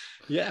mental.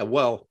 Yeah,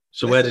 well.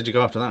 So where did you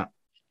go after that?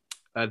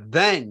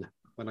 Then,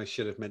 when I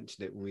should have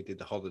mentioned it when we did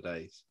the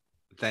holidays,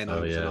 then I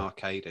was an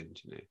arcade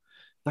engineer.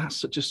 That's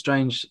such a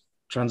strange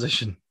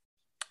transition.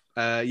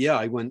 Yeah,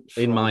 I went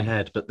in my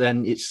head, but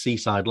then it's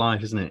seaside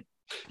life, isn't it?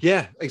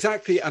 Yeah,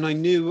 exactly. And I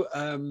knew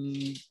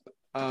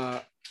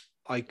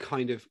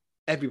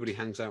everybody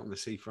hangs out on the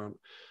seafront.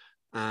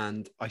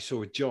 And I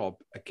saw a job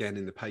again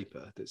in the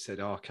paper that said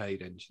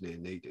arcade engineer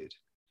needed,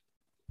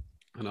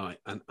 and I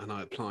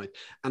applied.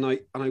 And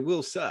I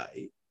will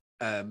say,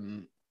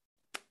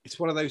 it's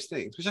one of those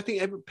things which I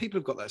think people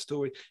have got that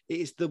story. It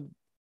is the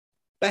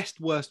best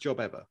worst job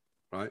ever,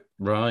 right?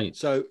 Right.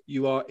 So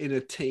you are in a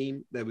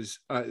team. There's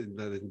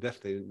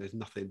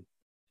nothing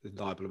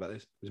liable about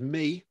this. It was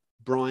me,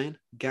 Brian,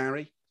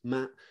 Gary,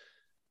 Matt,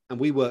 and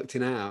we worked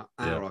in our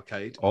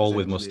arcade, all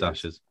with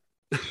mustaches.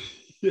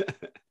 Yeah.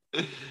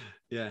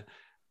 Yeah,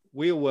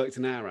 we all worked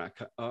in our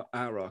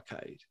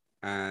arcade,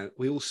 and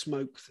we all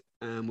smoked,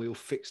 and we all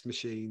fixed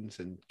machines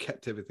and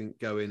kept everything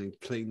going and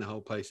cleaned the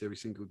whole place every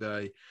single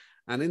day.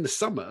 And in the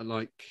summer,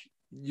 like,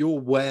 you're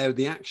where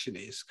the action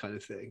is, kind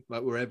of thing,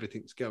 like where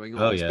everything's going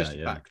on,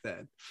 especially back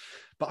then.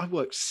 But I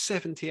worked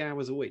 70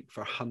 hours a week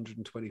for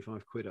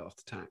 125 quid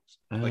after tax.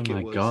 Oh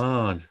my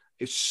God.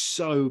 It's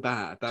so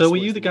bad. So were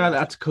you the guy that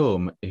had to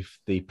come if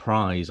the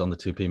prize on the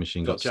 2p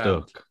machine got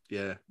stuck?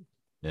 Yeah.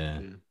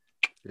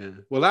 Yeah.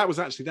 Well,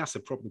 that's a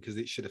problem because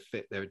it should have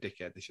fit. They're a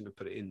dickhead. They shouldn't have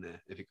put it in there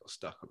if it got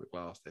stuck on the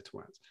glass. They're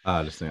twats.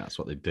 I just think that's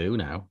what they do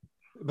now.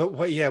 But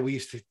we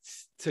used to.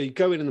 So you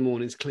go in the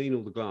mornings, clean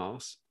all the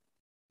glass,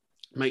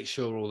 make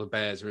sure all the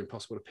bears are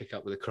impossible to pick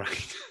up with a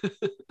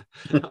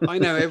crane. I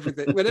know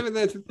everything. Whenever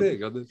there's a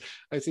thing,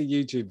 I see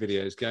YouTube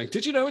videos going,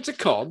 "Did you know it's a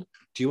con?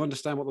 Do you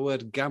understand what the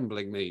word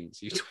gambling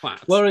means, you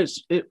twat?" Well,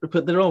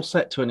 but they're all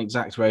set to an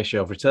exact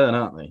ratio of return,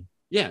 aren't they?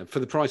 Yeah, for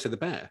the price of the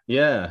bear.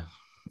 Yeah.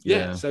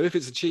 So if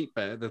it's a cheap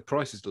bear, the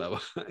price is lower.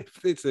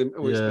 If it's a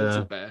more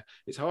expensive bear,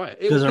 it's higher.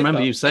 Because I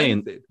remember you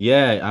saying,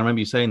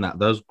 that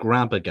those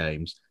grabber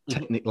games,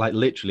 technically, like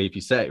literally, if you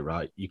say it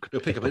right, you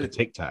could pick up a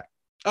Tic Tac.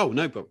 Oh,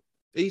 no problem.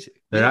 Easy.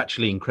 They're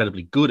actually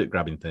incredibly good at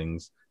grabbing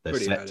things. They're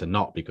set to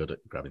not be good at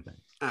grabbing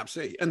things.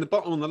 Absolutely. And the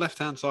bottom on the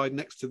left-hand side,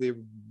 next to the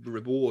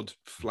reward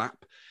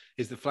flap,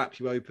 is the flap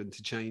you open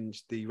to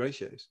change the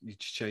ratios. You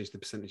just change the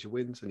percentage of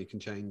wins, and you can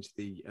change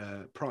the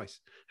price,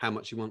 how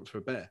much you want for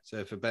a bear. So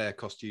if a bear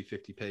costs you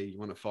 50p, you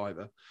want a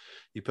fiver,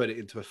 you put it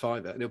into a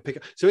fiver, and it'll pick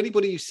up. So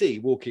anybody you see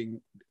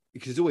walking,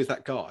 because there's always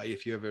that guy,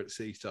 if you're ever at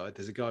Seaside,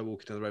 there's a guy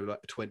walking down the road with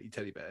like 20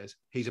 teddy bears.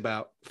 He's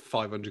about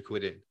 500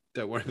 quid in.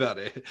 Don't worry about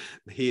it.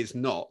 He is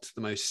not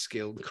the most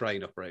skilled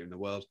crane operator in the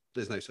world.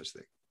 There's no such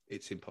thing.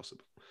 It's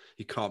impossible.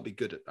 You can't be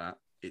good at that.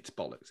 It's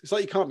bollocks. It's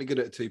like you can't be good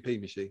at a 2p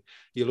machine.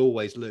 You'll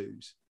always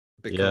lose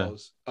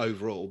because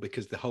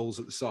the holes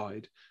at the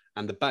side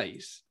and the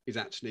base is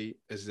actually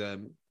has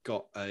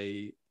got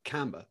a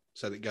camber,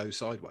 so that it goes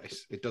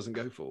sideways. It doesn't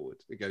go forward.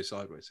 It goes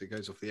sideways. So it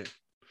goes off the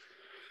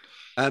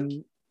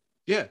end.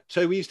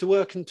 So we used to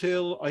work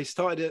until I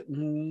started at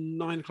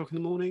 9 o'clock in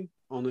the morning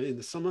in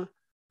the summer.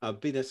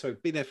 Be there for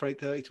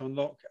 8:30 to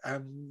unlock.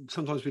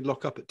 Sometimes we'd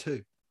lock up at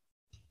 2.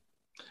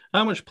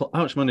 How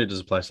much money does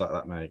a place like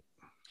that make?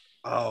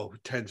 Oh,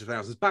 tens of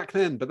thousands back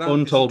then, but that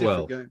untold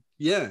wealth.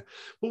 Yeah.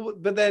 Well,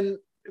 but then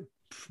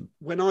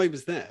when I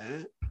was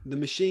there, the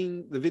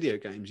video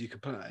games you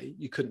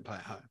couldn't play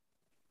at home.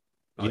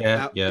 Like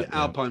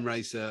Alpine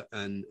Racer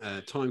and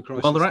Time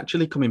Crisis. Well, they're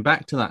actually coming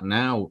back to that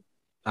now.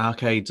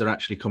 Arcades are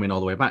actually coming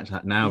all the way back to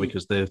that now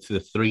because the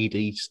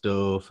 3D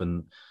stuff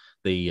and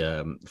the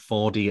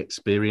 4D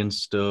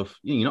experience stuff.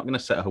 You're not going to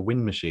set up a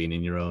wind machine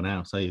in your own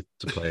house, are you,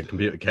 to play a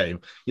computer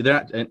game?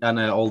 And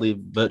all the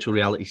virtual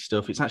reality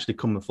stuff. It's actually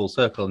come full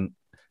circle, and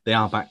they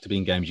are back to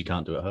being games you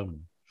can't do at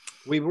home.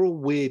 We were all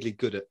weirdly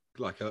good at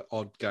like an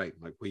odd game.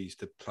 Like we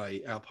used to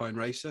play Alpine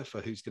Racer for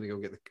who's going to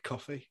go get the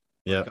coffee.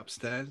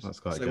 Upstairs. That's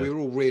quite so good. we were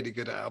all really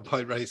good at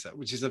Alpine Racer,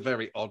 which is a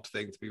very odd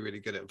thing to be really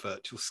good at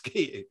virtual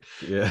skiing.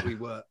 Yeah, we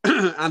were.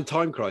 And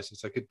Time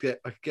Crisis. I could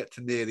get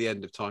to near the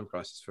end of Time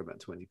Crisis for about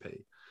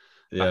 20p.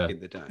 Back in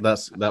the day.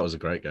 That was a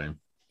great game.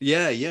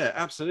 Yeah,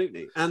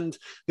 absolutely. And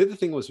the other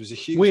thing was a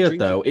huge weird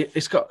though.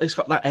 It's got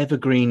that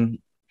evergreen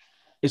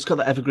it's got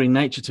that evergreen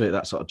nature to it,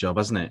 that sort of job,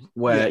 hasn't it?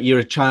 Where Yeah. you're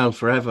a child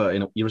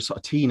forever, you're a sort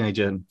of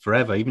teenager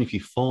forever. Even if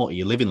you're 40,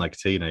 you're living like a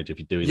teenager if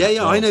you're doing that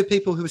Yeah. I job. know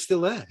people who are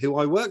still there who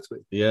I worked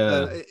with.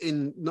 Yeah.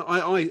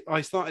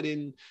 I started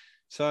in,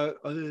 so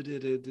I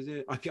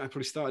think I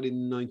probably started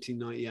in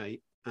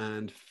 1998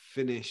 and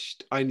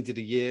finished. I only did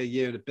a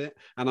year and a bit,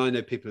 and I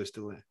know people who are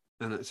still there.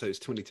 And so it's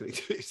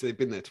 2022, so they've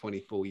been there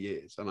 24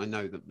 years, and I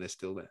know them; they're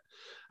still there.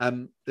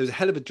 There's a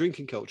hell of a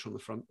drinking culture on the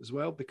front as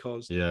well,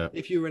 because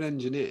if you were an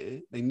engineer,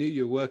 they knew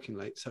you were working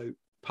late, so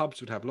pubs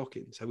would have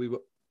lock-ins. So we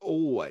were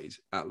always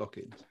at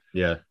lock-ins.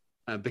 Yeah.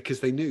 Because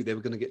they knew they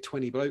were going to get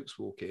 20 blokes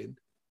walk in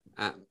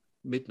at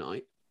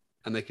midnight,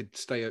 and they could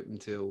stay open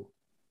until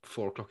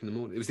 4 o'clock in the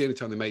morning. It was the only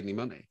time they made any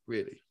money,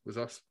 really, was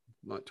us,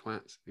 like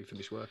twats who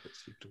finished work at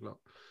 6 o'clock.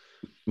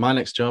 My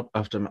next job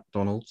after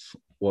McDonald's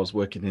was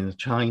working in a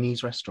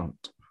Chinese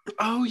restaurant.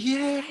 Oh,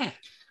 yeah.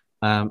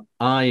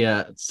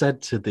 I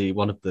said to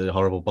one of the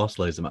horrible boss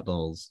ladies at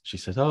McDonald's, she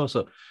said, "Oh,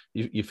 so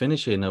you're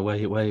finishing? Where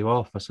you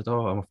off?" I said,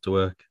 "Oh, I'm off to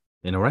work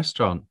in a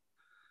restaurant."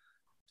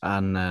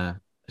 And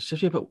she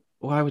said, "Yeah, but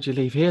why would you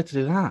leave here to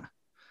do that?"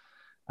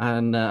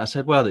 And I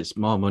said, "Well, it's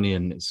more money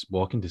and it's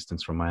walking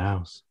distance from my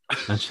house."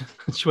 And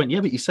she went, "Yeah,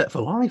 but you're set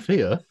for life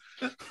here."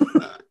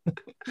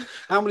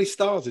 How many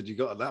stars had you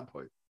got at that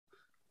point?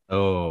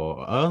 Oh,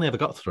 I only ever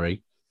got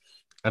 3.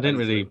 I didn't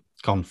really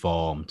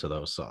conform to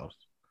those sort of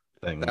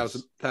things.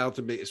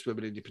 1,000 meter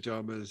swimming in your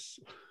pajamas.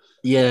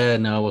 Yeah,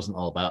 no, I wasn't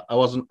all about. I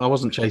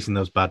wasn't chasing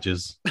those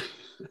badges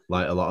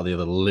like a lot of the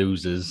other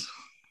losers.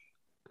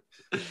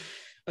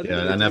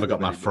 I never got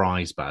my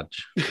fries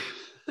badge.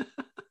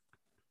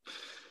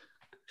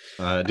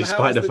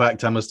 Despite the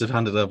fact I must have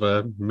handed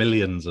over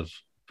millions of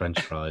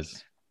French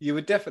fries. You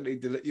were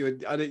definitely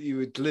you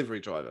were delivery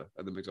driver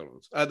at the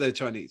McDonald's, at the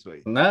Chinese, were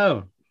you?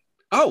 No.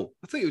 Oh,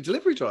 I thought you were a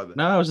delivery driver.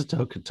 No, I was a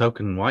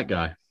token white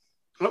guy.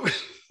 Oh.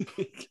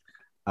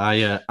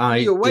 You're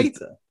a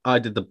waiter. I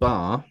did the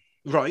bar,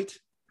 right,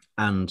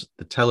 and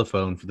the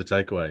telephone for the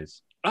takeaways.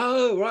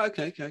 Oh, right,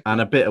 okay.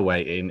 And a bit of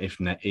waiting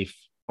if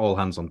all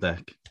hands on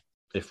deck.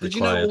 If did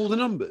required. You know all the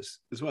numbers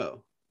as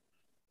well?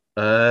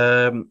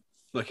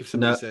 Like if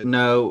somebody said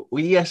no,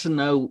 well, yes and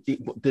no.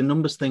 The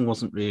numbers thing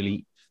wasn't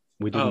really.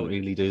 We didn't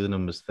really do the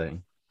numbers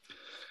thing.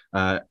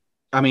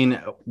 I mean,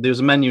 there was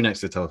a menu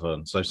next to the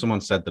telephone, so if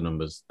someone said the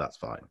numbers, that's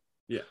fine.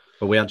 Yeah.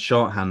 But we had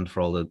shorthand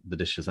for all the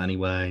dishes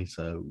anyway,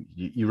 so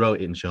you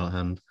wrote it in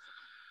shorthand.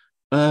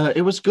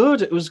 It was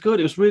good. It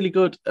was really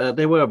good.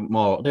 They were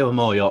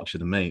more Yorkshire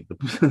than me,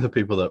 the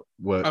people that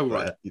worked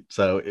there.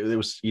 So it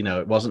was,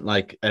 it wasn't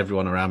like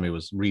everyone around me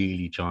was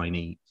really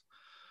Chinese.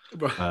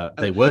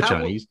 They were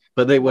Chinese,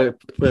 but they were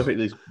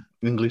perfectly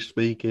English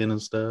speaking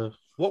and stuff.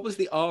 What was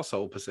the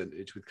arsehole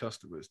percentage with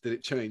customers? Did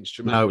it change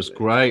dramatically? No, it was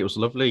great. It was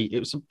lovely.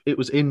 It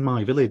was in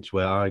my village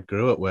where I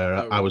grew up,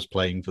 where I was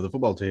playing for the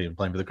football team,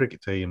 playing for the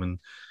cricket team, and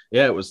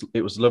yeah, it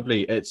was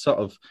lovely. It's sort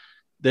of,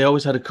 they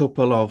always had a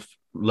couple of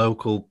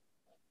local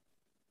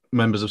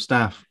members of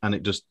staff, and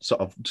it just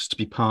sort of just to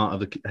be part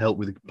of help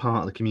with part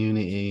of the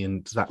community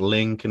and that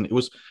link, and it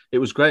was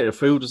great. The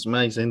food was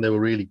amazing. They were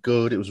really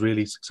good. It was a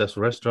really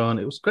successful restaurant.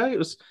 It was great.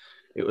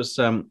 It was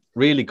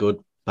really good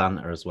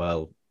banter as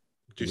well.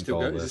 Do you still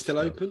go? Is it still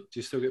open? Do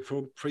you still get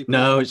free?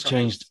 No, it's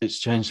changed. It's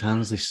changed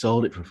hands. They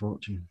sold it for a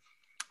fortune.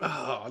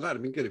 Oh, that'd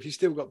have been good if you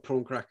still got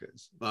prawn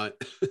crackers. Like,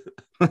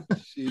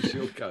 use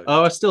your code.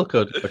 Oh, I still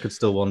could. I could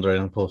still wander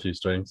in and pull a few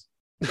strings.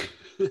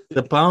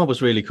 The bar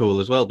was really cool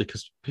as well,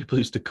 because people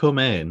used to come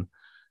in,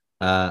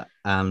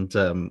 and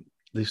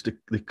they used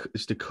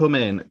to come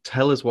in,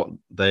 tell us what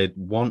they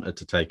wanted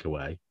to take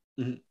away,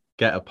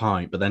 get a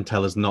pint, but then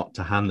tell us not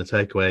to hand the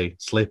takeaway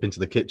slip into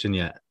the kitchen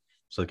yet,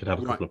 so they could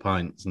have a couple of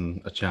pints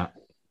and a chat.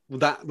 Well,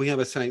 that we have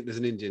a saying. There's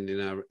an Indian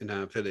in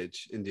our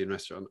village, Indian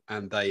restaurant,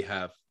 and they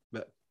have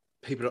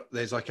people.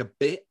 There's like a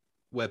bit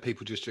where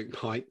people just drink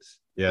pints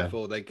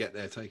before they get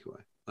their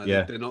takeaway.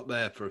 Like they're not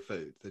there for a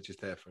food; they're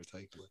just there for a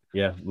takeaway.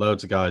 Yeah,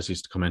 loads of guys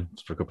used to come in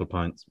for a couple of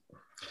pints,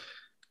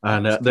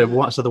 and the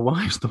wives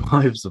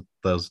of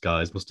those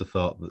guys must have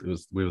thought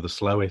that we were the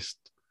slowest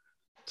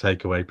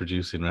takeaway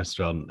producing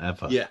restaurant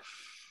ever. Yeah,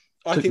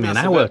 Took me an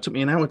hour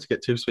to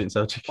get 2 sweet and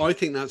sour chicken. I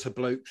think that's a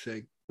bloke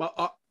thing.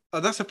 Well,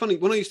 that's a funny.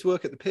 When I used to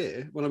work at the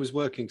pier, when I was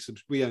working,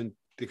 we owned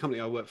the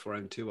company I worked for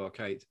owned 2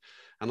 arcades,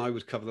 and I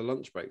would cover the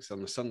lunch breaks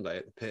on the Sunday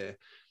at the pier.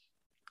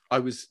 I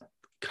was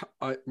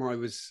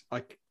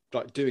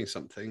like doing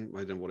something. I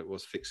don't know what it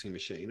was, fixing a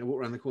machine. I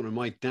walked around the corner.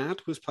 My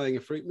dad was playing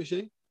a fruit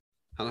machine,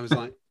 and I was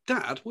like,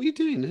 "Dad, what are you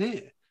doing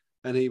here?"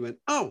 And he went,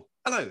 "Oh,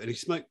 hello." And he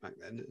smoked back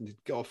then, and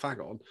he'd got a fag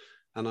on.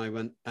 And I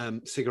went,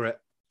 "Cigarette."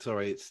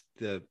 Sorry, it's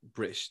the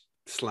British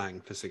slang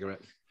for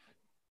cigarette.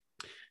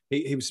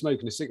 He was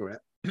smoking a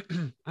cigarette.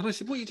 And I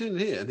said, "What are you doing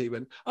here?" And he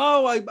went,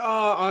 "Oh,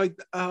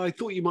 I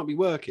thought you might be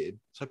working."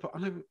 So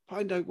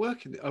I don't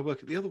work I work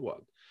at the other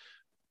one.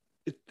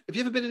 Have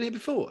you ever been in here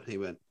before? And he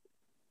went,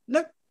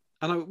 "No."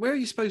 And I went, "Where are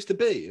you supposed to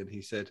be?" And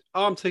he said,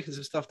 "Oh, I'm taking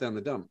some stuff down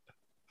the dump."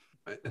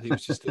 Right? And he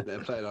was just sitting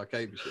there playing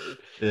arcade machine,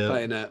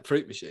 playing a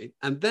fruit machine.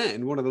 And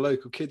then one of the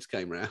local kids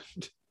came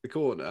round the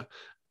corner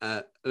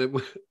and then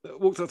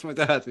walked up to my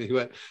dad and he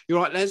went, "You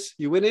all right, Les?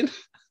 You winning?"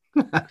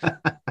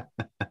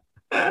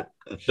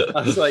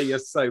 I was like, "You're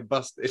so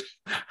busted.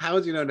 How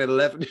do you know an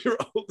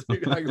 11-year-old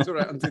who hangs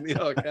around in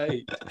the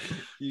arcade?"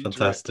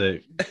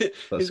 Fantastic.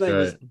 That's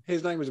great.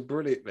 His name was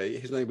brilliantly.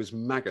 His name was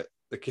Maggot,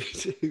 the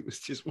kid who was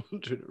just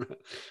wandering around.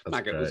 That's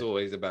Maggot great. was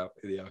always about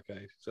in the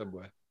arcade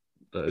somewhere.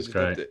 That is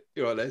great.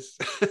 You're right, Les.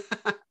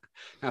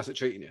 How's it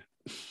treating you?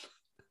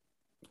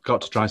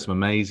 Got to try some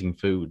amazing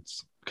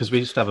foods because we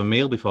used to have a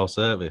meal before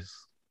service.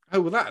 Oh,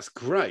 well, that's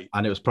great.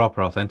 And it was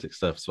proper authentic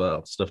stuff as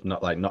well. Stuff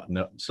not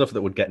stuff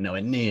that would get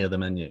nowhere near the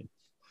menu.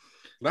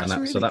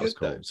 So that was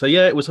cool. Though. So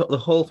yeah, it was the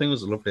whole thing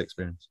was a lovely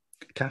experience.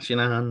 Cash in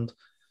hand,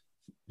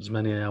 as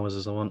many hours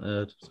as I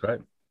wanted. It's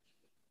great.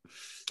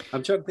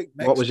 I'm trying to think.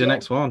 What was your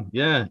next one?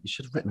 Yeah, you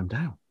should have written them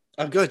down.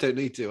 I don't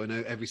need to. I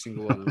know every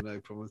single one. I have no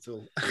problem at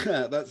all.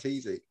 That's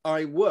easy.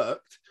 I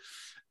worked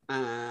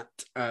at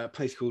a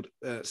place called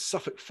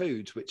Suffolk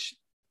Foods, which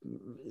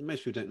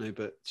most people don't know,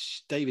 but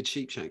David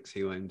Sheepshanks,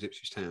 who owns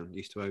Ipswich Town,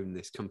 used to own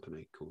this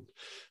company called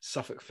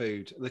Suffolk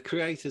Food. The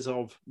creators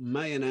of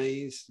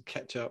mayonnaise,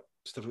 ketchup,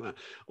 stuff like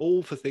that,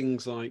 all for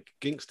things like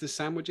Gangster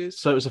sandwiches.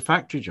 So it was a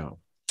factory job?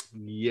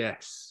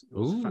 Yes, it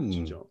was a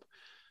factory job.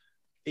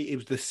 It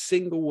was the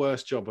single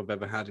worst job I've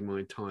ever had in my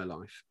entire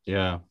life.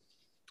 Yeah.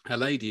 A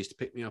lady used to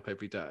pick me up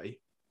every day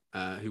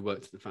who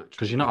worked at the factory.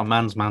 Because you're not a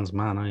man's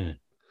man, are you?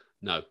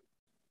 No.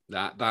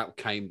 That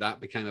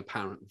became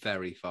apparent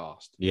very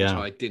fast, which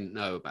I didn't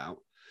know about.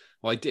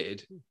 Well, I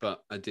did,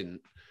 but I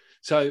didn't.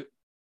 So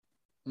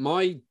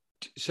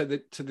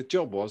the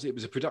job was, it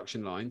was a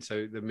production line,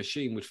 so the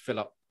machine would fill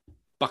up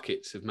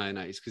buckets of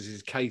mayonnaise because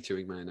it's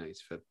catering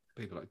mayonnaise for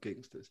people like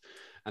gangsters,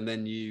 and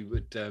then you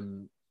would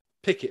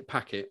pick it,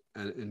 pack it,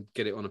 and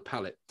get it on a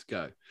pallet to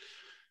go.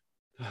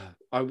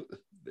 I'll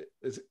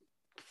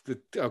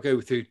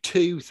go through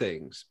two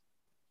things.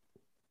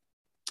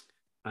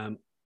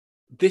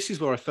 This is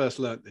where I first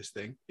learned this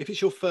thing. If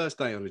it's your first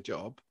day on a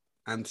job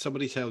and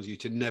somebody tells you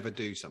to never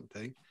do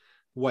something,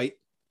 wait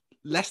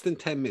less than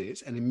 10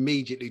 minutes and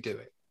immediately do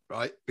it,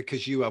 right?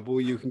 Because you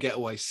can get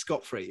away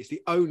scot-free. It's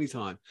the only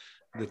time.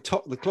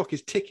 The clock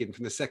is ticking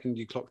from the second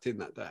you clocked in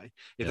that day.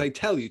 If they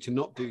tell you to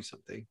not do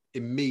something,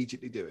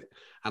 immediately do it.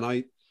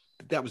 And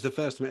that was the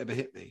first time it ever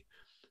hit me.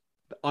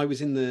 I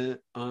was in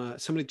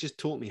somebody just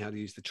taught me how to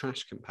use the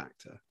trash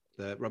compactor,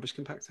 the rubbish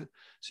compactor.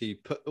 So you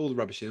put all the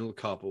rubbish in, all the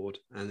cardboard,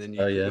 and then you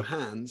put your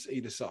hands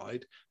either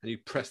side and you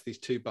press these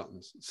two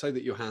buttons so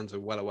that your hands are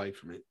well away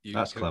from it.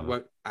 That's clever.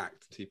 Won't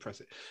act until you press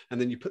it. And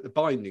then you put the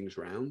bindings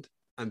round,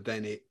 and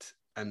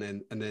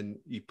then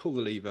you pull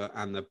the lever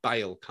and the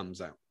bale comes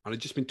out. And I'd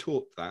just been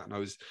taught that.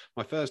 And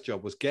my first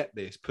job was get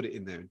this, put it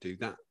in there and do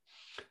that.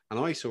 And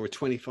I saw a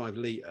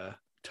 25-litre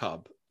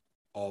tub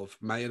of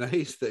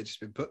mayonnaise that had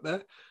just been put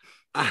there.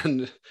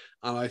 And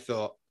I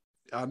thought,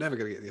 I'm never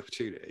going to get the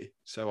opportunity.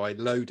 So I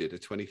loaded a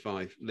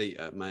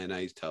 25-litre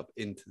mayonnaise tub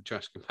into the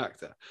trash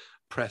compactor,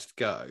 pressed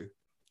go,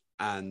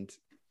 and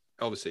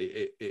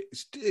obviously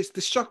it's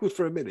the struggle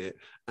for a minute,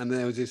 and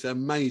there was this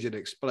amazing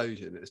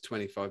explosion as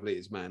 25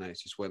 litres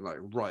mayonnaise just went like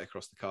right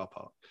across the car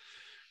park.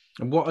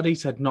 And what had he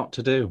said not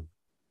to do?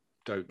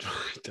 Don't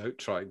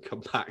try and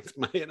compact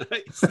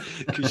mayonnaise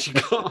because you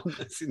can't.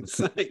 That's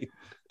insane.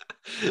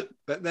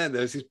 But then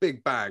there was this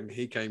big bang.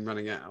 He came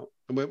running out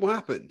and went, "What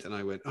happened?" And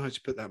I went, "Oh, I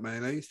just put that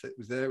mayonnaise that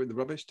was there in the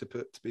rubbish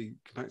to be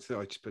compacted. So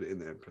I just put it in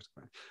there and pressed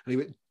the button." And he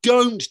went,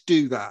 "Don't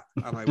do that."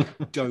 And I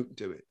went, "Don't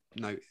do it."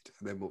 Noted,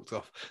 and then walked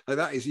off. Like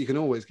that is, you can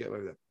always get away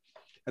with it.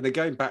 And then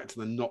going back to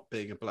the not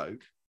being a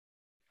bloke,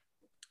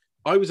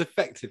 I was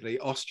effectively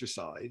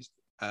ostracized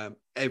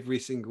every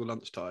single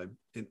lunchtime.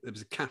 There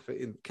was a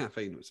caffeine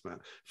that was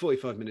about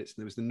 45 minutes,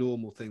 and there was the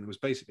normal thing. There was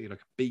basically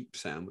like a beep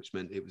sound, which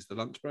meant it was the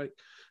lunch break.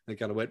 They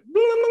kind of went,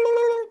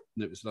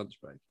 and it was lunch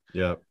break.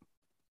 Yeah.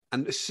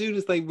 And as soon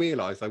as they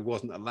realised I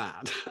wasn't a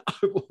lad,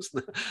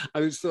 I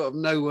was sort of,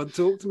 no one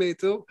talked to me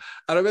at all.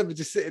 And I remember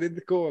just sitting in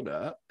the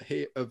corner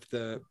here of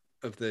the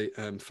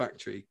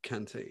factory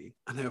canteen,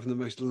 and they're having the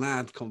most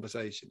lad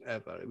conversation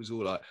ever. It was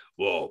all like,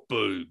 "Whoa,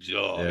 boobs,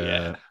 oh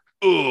yeah.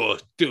 Oh,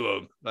 do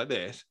them," like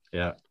this.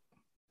 Yeah.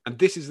 And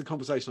this is the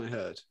conversation I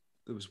heard.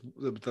 There was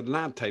the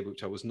lad table,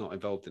 which I was not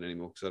involved in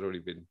anymore because I'd already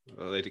been,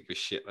 they didn't give a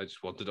shit. I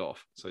just wandered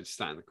off. So I just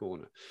sat in the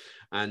corner.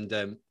 And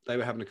they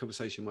were having a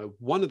conversation where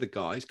one of the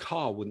guys'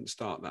 car wouldn't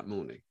start that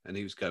morning. And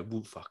he was going,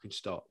 "Won't fucking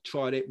start.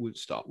 Tried it, wouldn't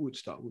start.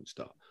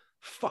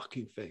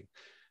 Fucking thing."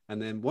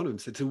 And then one of them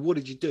said, "So what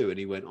did you do?" And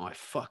he went, "I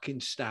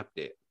fucking stabbed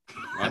it."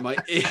 Right? My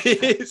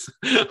ears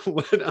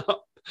went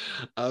up.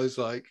 I was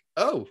like,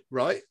 "Oh,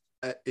 right."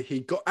 He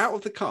got out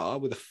of the car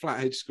with a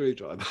flathead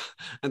screwdriver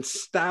and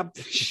stabbed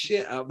the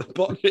shit out of the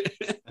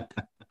bonnet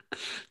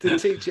to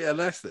teach it a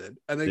lesson,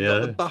 and then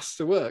got the bus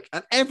to work.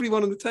 And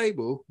everyone on the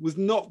table was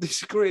not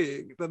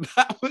disagreeing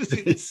that was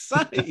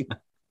insane.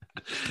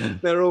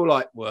 They're all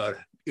like, "Well,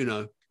 you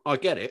know, I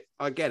get it.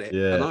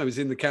 Yeah. And I was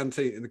in the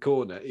canteen in the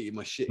corner eating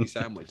my shitty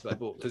sandwich that I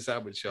bought at the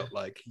sandwich shop,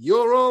 like,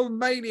 "You're all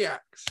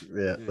maniacs."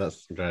 Yeah,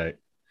 that's great.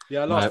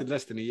 Yeah, I lasted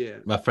less than a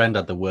year. My friend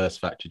had the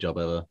worst factory job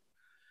ever.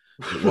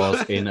 It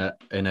was in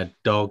a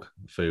dog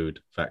food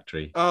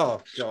factory,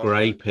 Oh God.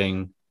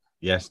 scraping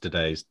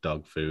yesterday's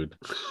dog food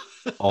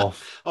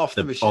off Off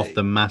the off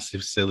the machine.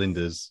 massive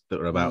cylinders that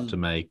were about to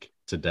Mm. make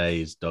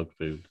today's dog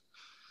food.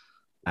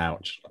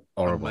 Ouch!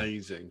 Horrible.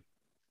 Amazing.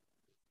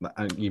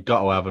 And you've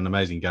got to have an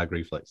amazing gag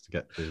reflex to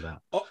get through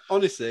that.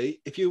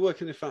 Honestly, if you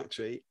work in a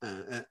factory,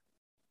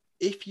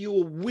 if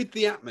you're with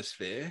the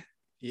atmosphere,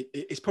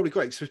 it's probably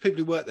great because people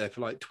who work there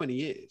for like 20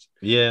 years.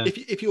 Yeah.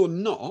 If you're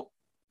not,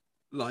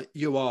 like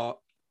you are,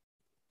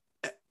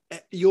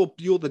 you're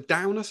the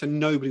downer, so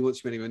nobody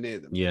wants you anywhere near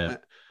them. Yeah.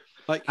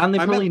 Like, and they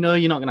probably know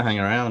you're not going to hang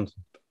around.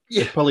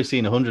 Yeah. They've probably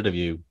seen 100 of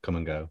you come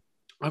and go.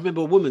 I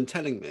remember a woman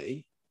telling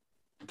me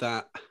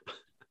that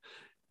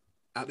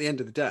at the end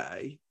of the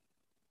day,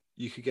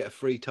 you could get a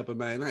free tub of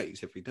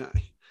mayonnaise every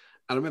day.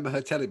 And I remember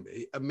her telling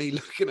me and me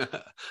looking at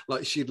her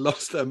like she'd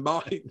lost her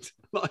mind.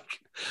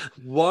 Like,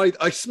 why?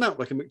 I smelt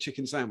like a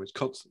McChicken sandwich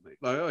constantly.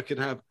 Like, I could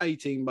have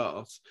 18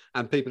 bars,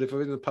 and people, if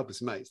I'm in the pub with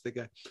some mates, they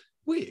go,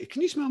 "Weird,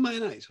 can you smell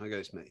mayonnaise?" I go,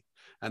 "It's me."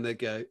 And they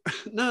go,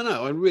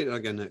 "No, I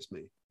go, "No, it's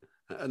me."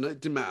 And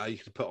it didn't matter. You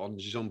could put on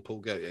Jean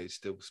Paul Gaultier, it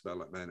still smell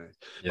like mayonnaise.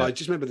 Yeah. But I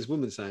just remember this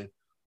woman saying,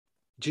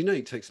 "Do you know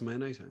you take some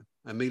mayonnaise home?"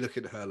 And me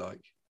looking at her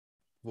like,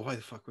 "Why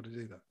the fuck would I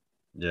do that?"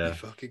 Yeah, you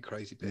fucking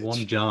crazy bitch.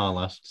 One jar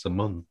lasts a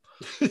month.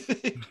 But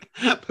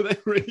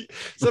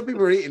some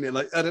people are eating it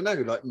like, I don't know,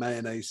 like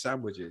mayonnaise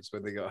sandwiches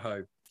when they got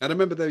home. And I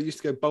remember they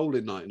used to go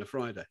bowling night on a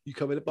Friday. You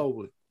come in a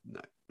bowling?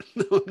 No,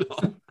 no, I'm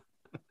not.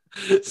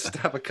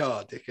 Stab a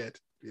car, dickhead.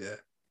 Yeah,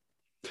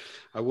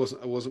 I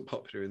wasn't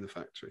popular in the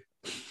factory.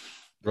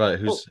 Right,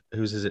 whose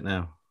is it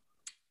now?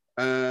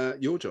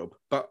 Your job.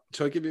 But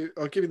so I'll give you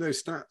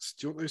those stats.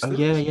 Do you want those stats? Oh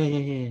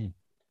yeah.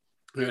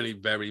 Really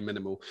very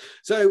minimal.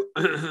 So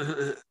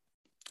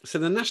so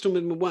the national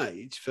minimum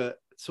wage for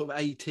sort of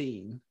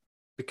 18,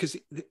 because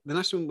the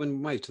national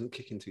minimum wage doesn't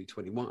kick into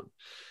 21.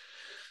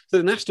 So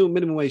the national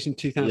minimum wage in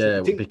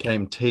 2000 it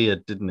became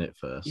tiered, didn't it,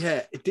 first?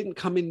 Yeah, it didn't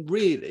come in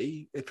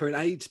really for an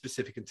age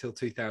specific until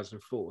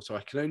 2004. So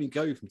I can only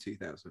go from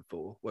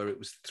 2004, where it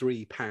was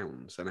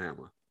 £3 an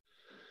hour,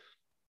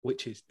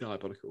 which is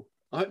diabolical.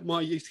 I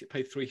used to get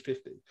paid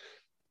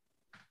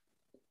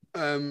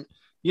 £3.50.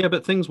 Yeah,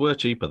 but things were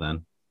cheaper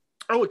then.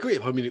 Oh, I agree.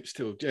 I mean, it was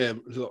still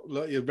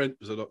your rent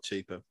was a lot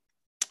cheaper.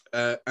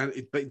 But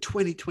in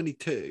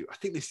 2022, I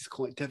think this is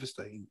quite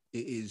devastating.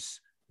 It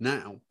is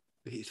now.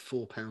 It is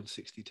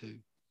 £4.62.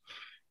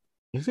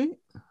 Is it?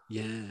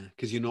 Yeah,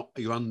 because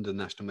you're under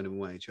national minimum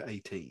wage. You're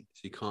 18,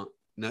 so you can't.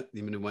 No,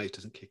 the minimum wage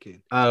doesn't kick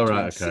in. Oh, Between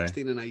right. Okay.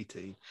 16 and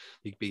 18,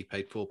 you'd be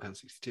paid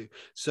 £4.62.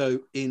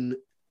 So in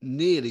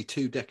nearly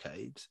 2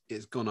 decades,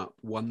 it's gone up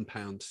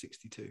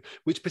 £1.62,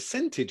 which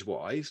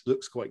percentage-wise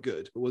looks quite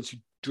good. But once you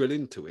drill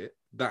into it,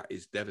 that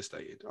is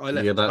devastating.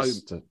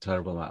 That's a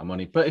terrible amount of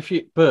money. But if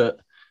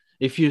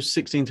you're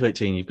 16 to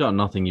 18, you've got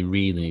nothing you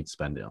really need to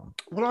spend it on.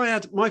 Well, I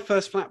had my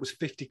first flat was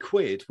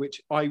 £50,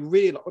 which I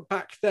realized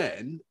back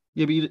then.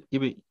 Yeah,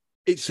 but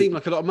it seemed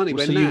like a lot of money.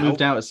 So you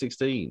moved out at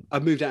 16? I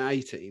moved out at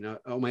 18.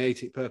 On my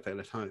 18th birthday, I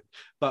left home.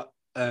 But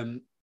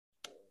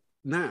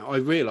now I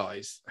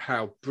realise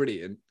how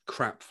brilliant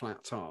crap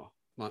flats are.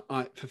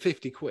 Like for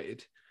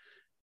 £50,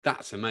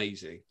 that's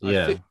amazing.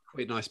 Yeah. £50,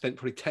 and I spent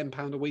probably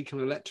 £10 a week on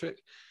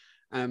electric.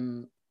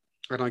 And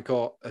I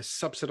got a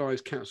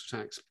subsidised council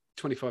tax,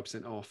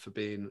 25% off for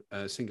being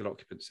a single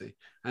occupancy.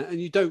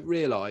 And you don't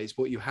realise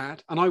what you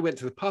had. And I went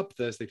to the pub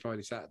Thursday,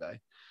 Friday,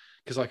 Saturday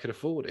because I could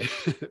afford it.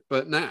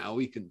 But now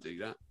we can do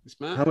that. It's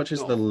mad. How much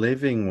is the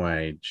living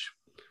wage?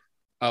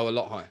 Oh, a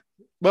lot higher.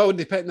 Well, it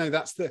depends. No,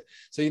 that's so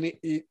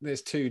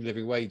there's 2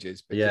 living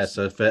wages. Yeah,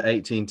 so for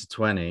 18 to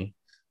 20.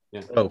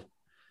 Yeah. Oh,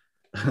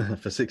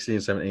 for 16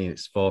 and 17,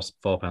 it's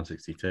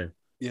 £4.62.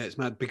 Yeah, it's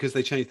mad because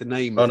they changed the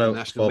name of the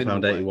national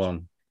minimum wage.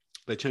 £4.81.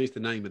 They changed the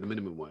name of the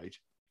minimum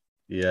wage.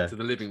 Yeah. To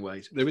the living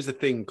wage. There is a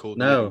thing called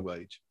the living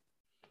wage.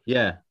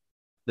 Yeah.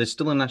 There's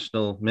still a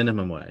national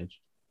minimum wage.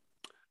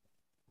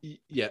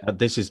 Yeah. But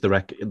this is the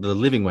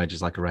living wage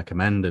is like a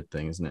recommended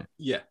thing, isn't it?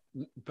 Yeah.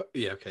 But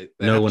yeah, okay.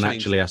 No one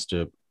actually has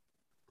to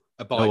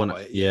abide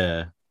by it.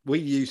 Yeah. We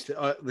used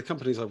to, the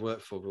companies I've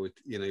worked for,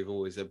 have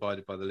always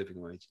abided by the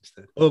living wage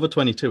instead. Over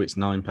 22, it's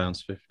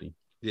 £9.50.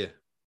 Yeah.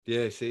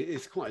 Yeah, see,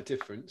 it's quite a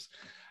difference.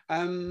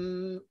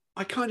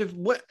 I kind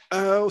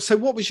of, so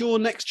what was your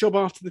next job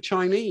after the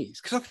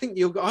Chinese? Because I think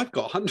I've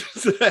got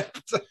hundreds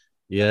left.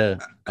 Yeah,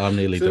 I'm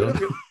nearly done.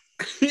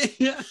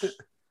 Yeah.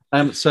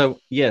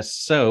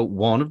 So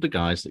one of the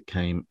guys that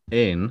came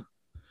in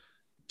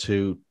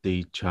to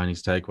the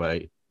Chinese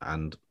takeaway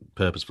and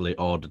purposefully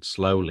ordered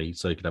slowly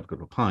so he could have a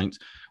couple of pints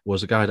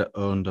was a guy that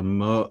owned a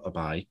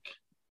motorbike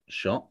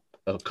shop.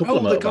 A couple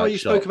of motorbike the guy you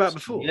shops. Spoke about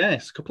before?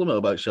 Yes, a couple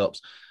of motorbike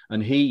shops.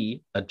 And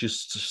he had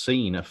just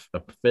seen a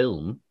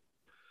film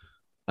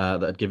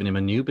that had given him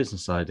a new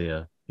business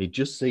idea. He'd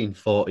just seen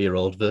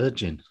 40-Year-Old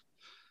Virgin,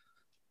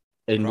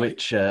 in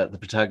which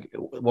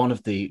one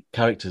of the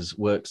characters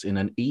works in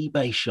an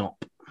eBay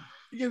shop.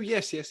 Oh,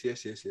 yes.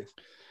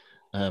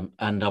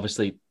 And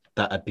obviously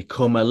that had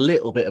become a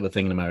little bit of a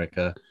thing in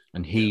America,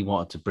 and he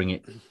wanted to bring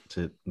it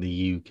to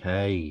the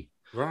UK.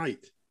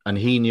 Right. and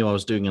he knew I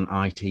was doing an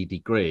IT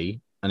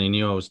degree, and he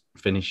knew I was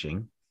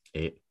finishing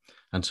it,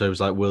 and so he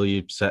was like, "Will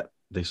you set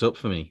this up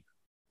for me,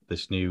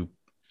 this new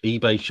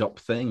eBay shop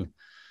thing?"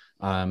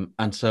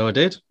 And so I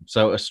did.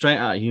 So straight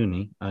out of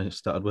uni, I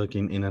started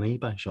working in an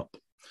eBay shop.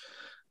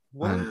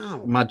 And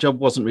Wow. my job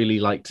wasn't really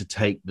like to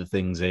take the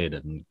things in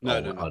and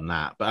No. on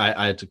that, but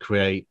I had to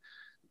create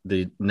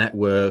the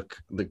network,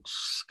 the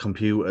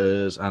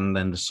computers, and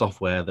then the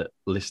software that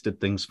listed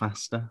things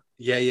faster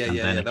and then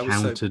Yeah. That was so.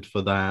 accounted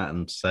for that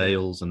and Yeah.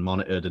 sales and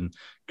monitored and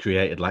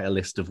created like a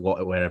list of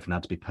where everything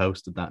had to be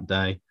posted that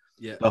day.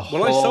 Yeah. The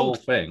Well, whole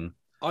thing.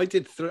 I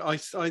did.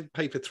 I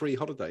paid for 3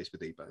 holidays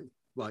with eBay,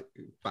 like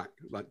back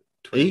like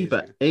 20 years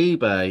ago.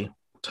 eBay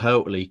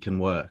totally can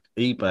work.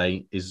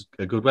 eBay is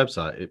a good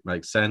website. It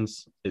makes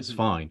sense. It's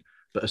fine.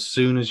 But as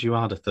soon as you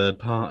add a third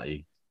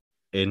party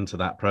into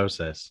that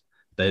process,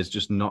 there's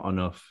just not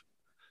enough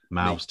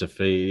mouths to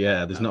feed.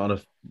 Yeah, there's not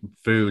enough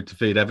food to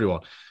feed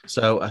everyone.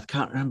 So I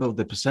can't remember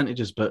the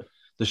percentages, but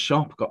the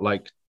shop got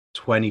like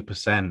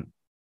 20%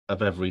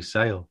 of every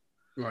sale.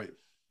 Right.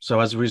 So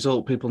as a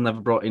result, people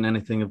never brought in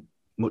anything of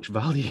much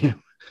value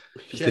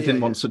because they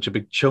didn't want such a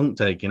big chunk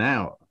taken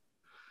out.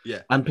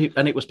 Yeah. And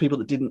it was people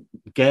that didn't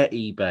get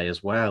eBay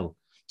as well.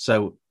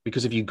 So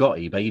because if you got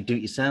eBay, you do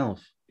it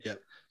yourself. Yeah.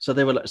 So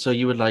they were like, so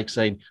you would like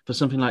saying for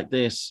something like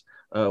this,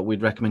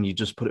 we'd recommend you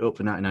just put it up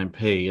for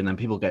 99p, and then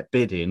people get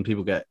bidding,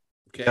 people get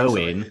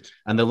going, excited.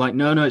 And they're like,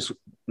 no,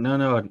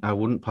 I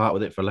wouldn't part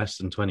with it for less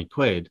than 20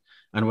 quid.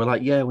 And we're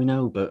like, yeah, we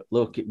know, but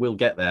look, we'll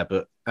get there.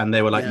 And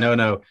they were like,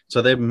 no.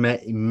 So they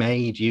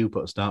made you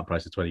put a start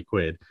price of 20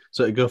 quid.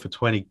 So it'd go for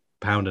 £20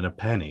 and a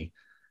penny,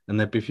 and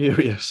they'd be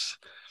furious.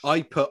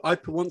 I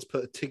once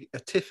put a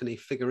Tiffany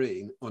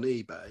figurine on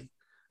eBay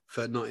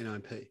for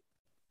 99p,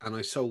 and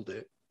I sold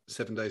it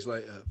 7 days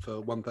later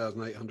for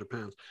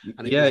 £1,800.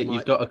 And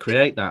you've got to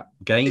create that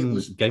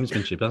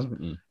gamesmanship,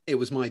 hasn't you? It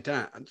was my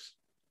dad's,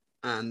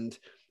 and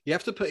you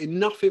have to put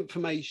enough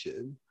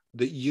information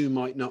that you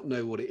might not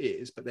know what it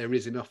is, but there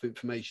is enough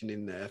information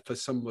in there for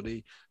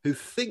somebody who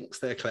thinks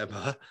they're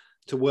clever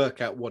to work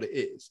out what it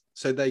is.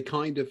 So they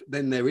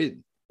then they're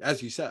in.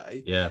 As you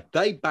say,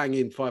 they bang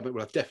in 500.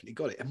 Well, I've definitely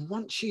got it. And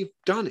once you've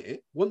done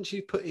it, once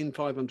you've put in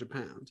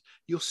 £500,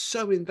 you're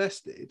so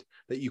invested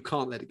that you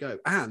can't let it go.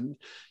 And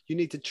you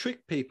need to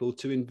trick people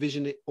to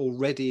envision it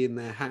already in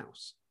their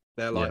house.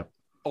 They're like,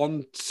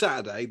 on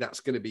Saturday, that's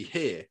going to be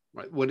here,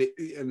 right?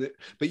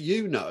 But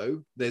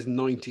there's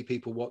 90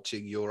 people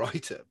watching your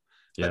item.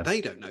 But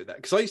they don't know that,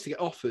 because I used to get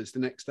offers the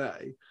next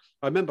day.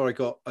 I remember I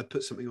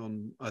put something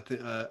on. I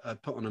think I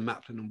put on a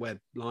Maplin and Webb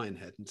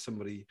Lionhead, and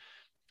somebody.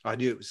 I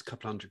knew it was a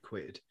couple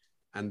 £100,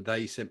 and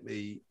they sent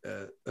me,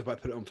 if I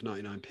put it on for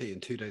 99p,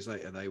 and 2 days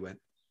later they went,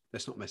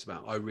 let's not mess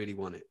about. I really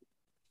want it.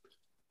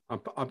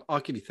 I'll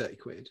give you 30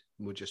 quid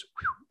and we'll just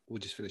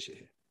finish it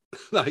here.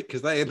 Like,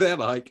 because they're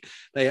like,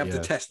 they have to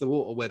test the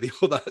water whether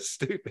you're that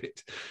stupid.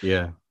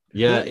 Yeah.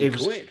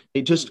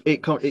 It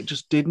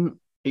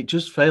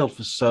just failed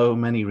for so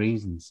many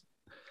reasons.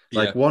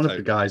 Like one of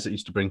the guys that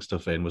used to bring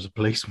stuff in was a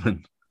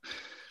policeman,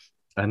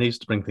 and he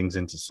used to bring things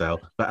in to sell.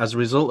 But as a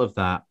result of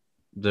that,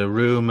 the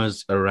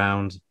rumors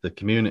around the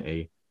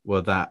community were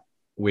that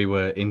we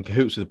were in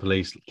cahoots with the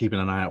police, keeping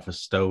an eye out for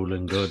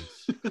stolen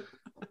goods.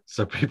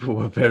 So people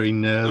were very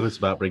nervous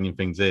about bringing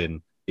things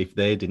in if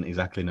they didn't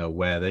exactly know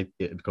where it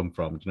had come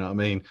from. Do you know what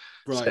I mean?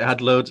 Right. So it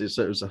had loads.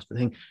 It was a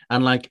thing,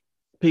 and like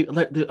people,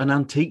 like an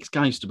antiques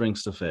guy used to bring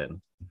stuff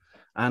in,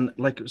 and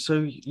like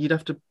so you'd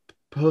have to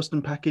post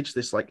and package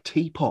this like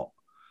teapot,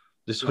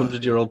 this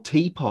 100-year-old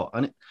teapot,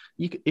 and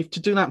if to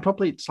do that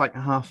properly, it's like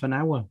half an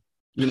hour.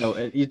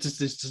 There's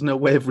just no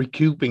way of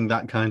recouping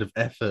that kind of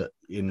effort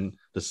in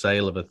the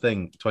sale of a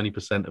thing,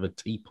 20% of a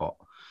teapot.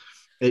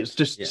 It's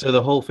just so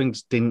the whole thing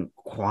just didn't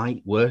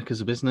quite work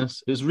as a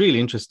business. It was really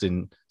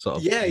interesting, sort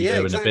of.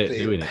 Exactly. A bit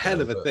doing it.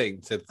 Hell of a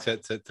thing to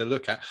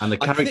look at. And the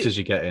characters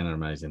you get in are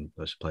amazing.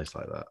 There's a place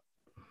like that.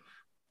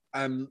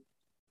 I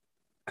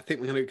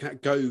think we're going to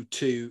go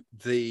to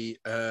the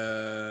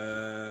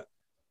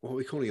what are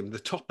we calling them? The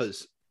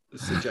toppers.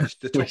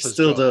 We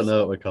still don't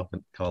know what we're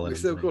calling. We're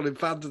still calling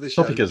fans of the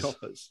show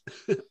toppers.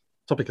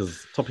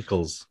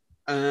 Topicals.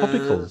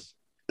 Topicals.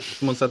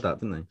 Someone said that,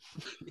 didn't they?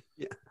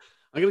 Yeah.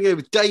 I'm going to go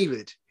with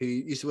David, who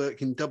used to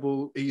work in a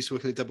double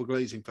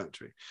glazing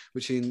factory,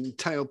 which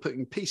entailed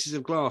putting pieces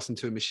of glass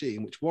into a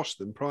machine which washed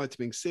them prior to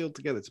being sealed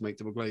together to make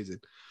double glazing.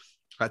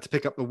 I had to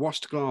pick up the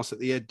washed glass at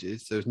the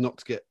edges so as not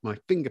to get my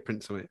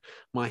fingerprints on it.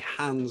 My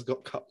hands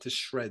got cut to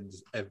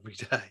shreds every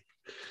day.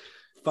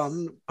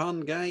 Fun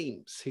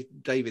games.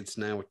 David's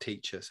now a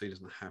teacher, so he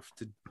doesn't have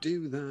to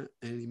do that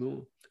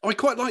anymore. I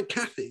quite like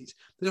Kathy's,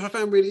 that I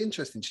found really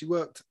interesting. She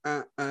worked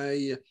at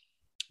a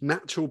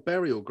natural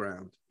burial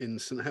ground in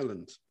St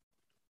Helens.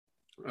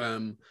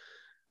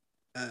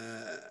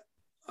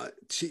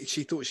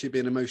 She thought she'd be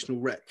an emotional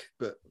wreck,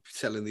 but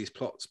selling these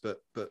plots, but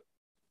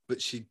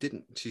she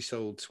didn't. She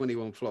sold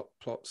 21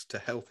 plots to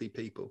healthy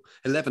people.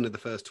 11 of the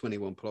first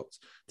 21 plots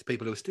to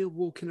people who are still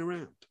walking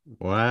around.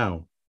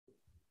 Wow.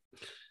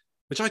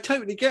 which I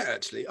totally get.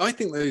 Actually, I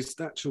think those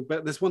natural.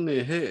 There's one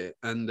near here,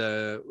 and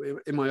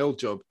in my old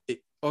job,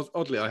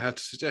 oddly, I had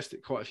to suggest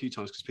it quite a few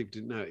times because people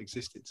didn't know it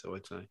existed. So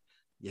I'd say,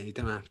 yeah, you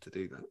don't have to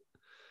do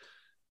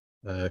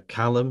that.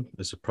 Callum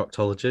is a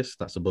proctologist.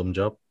 That's a bum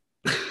job.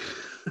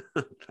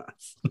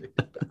 That's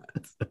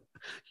bad.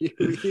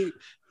 You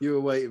were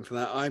waiting for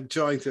that. I'm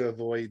trying to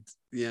avoid.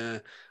 Yeah,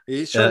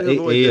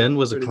 Ian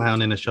was a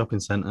clown in a shopping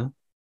centre.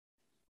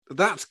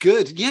 That's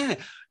good. Yeah, Ian,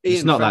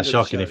 it's not that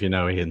shocking if you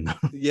know Ian.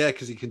 Yeah,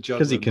 because he can juggle.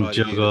 Because he can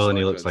juggle and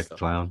he looks like a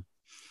clown.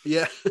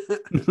 Yeah,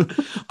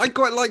 I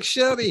quite like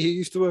Shirley, who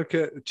used to work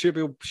at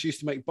Trivial. She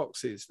used to make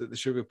boxes that the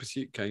Trivial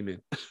Pursuit came in,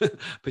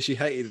 but she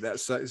hated that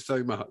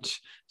so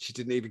much she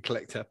didn't even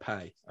collect her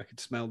pay. I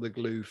could smell the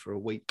glue for a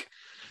week.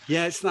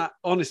 Yeah, it's that.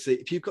 Honestly,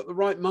 if you've got the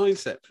right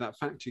mindset for that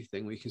factory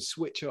thing, where you can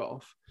switch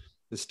off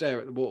and stare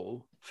at the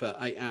wall for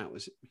 8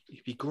 hours,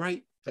 it'd be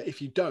great. But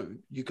if you don't,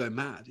 you go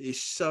mad. It's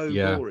so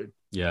boring.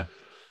 Yeah,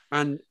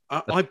 and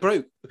I've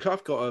got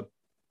a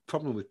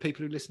problem with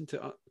people who listen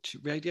to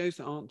radios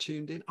that aren't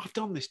tuned in. I've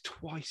done this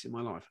twice in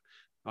my life.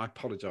 I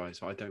apologize.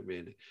 I don't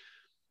really.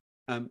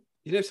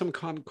 If someone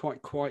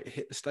can't quite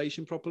hit the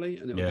station properly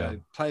and it'll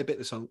go play a bit of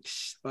the song,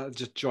 that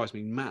just drives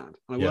me mad.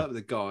 And I work with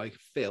a guy,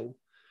 Phil.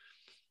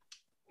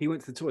 He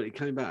went to the toilet, he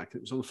came back,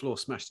 it was on the floor,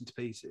 smashed into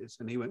pieces.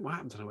 And he went, "What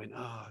happened?" And I went,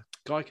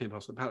 guy came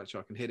past the pallet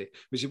truck and hit it,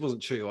 which it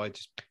wasn't true. I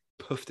just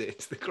puffed it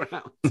into the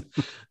ground.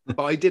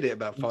 But I did it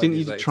about 5 Didn't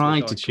years you later.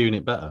 try to tune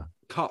it better?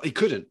 You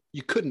couldn't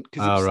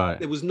because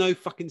there was no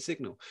fucking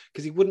signal,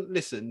 because he wouldn't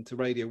listen to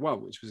Radio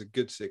 1, which was a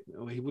good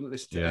signal. He wouldn't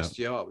listen to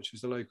SGR, which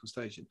was the local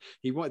station.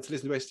 He wanted to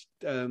listen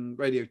to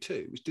Radio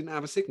 2, which didn't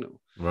have a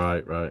signal.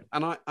 Right.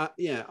 And I've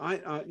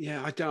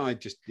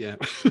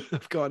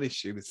got an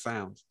issue with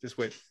sound. Just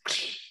went.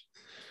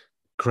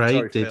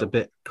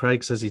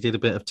 Craig says he did a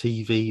bit of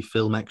TV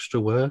film extra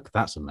work.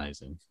 That's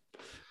amazing.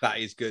 That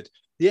is good.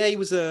 Yeah, he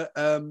was a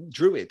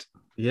druid.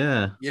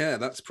 Yeah,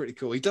 that's pretty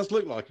cool. He does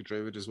look like a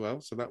druid as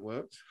well, so that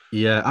works.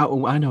 Yeah,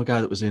 I know a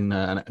guy that was in.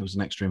 It was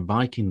an extra in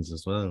Vikings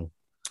as well.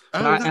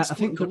 I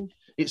think cool.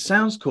 It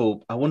sounds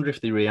cool. I wonder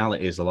if the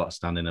reality is a lot of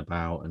standing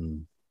about,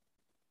 and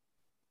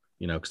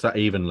because that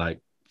even like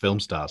film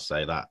stars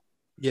say that.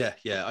 Yeah,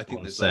 I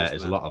think there's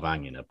a lot of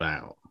hanging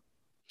about.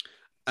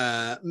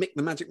 Mick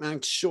the Magic Man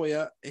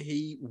Scheuer,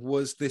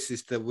 this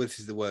is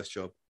the worst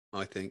job,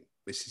 I think.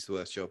 This is the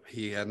worst job.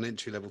 He had an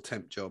entry-level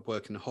temp job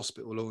working in a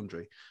hospital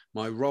laundry.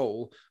 My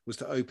role was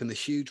to open the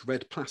huge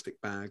red plastic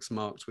bags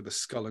marked with a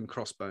skull and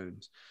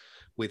crossbones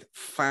with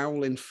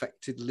foul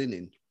infected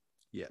linen.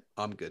 Yeah,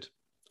 I'm good.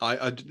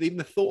 I even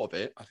the thought of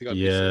it, I think I'd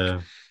be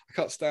sick. I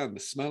can't stand the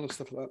smell of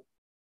stuff like that.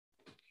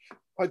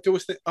 I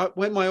always think,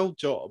 one of my old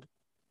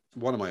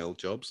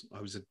jobs,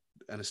 I was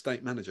an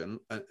estate manager, and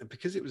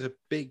because it was a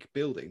big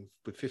building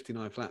with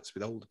 59 flats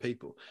with older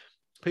people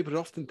would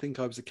often think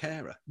I was a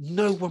carer.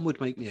 No one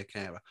would make me a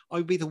carer. I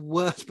would be the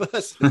worst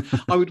person.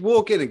 I would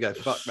walk in and go,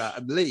 "Fuck that,"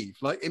 and leave.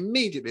 Like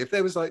immediately. If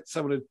there was like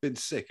someone who'd been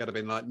sick, I'd have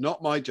been like,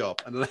 "Not my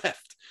job," and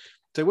left.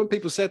 So when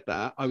people said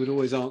that, I would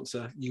always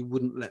answer, "You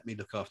wouldn't let me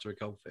look after a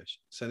goldfish."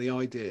 So the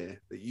idea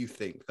that you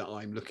think that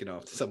I'm looking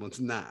after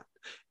someone's gnat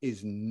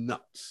is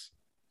nuts.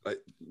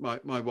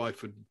 Like my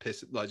wife would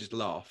just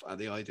laugh at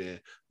the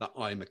idea that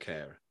I'm a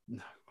carer. No,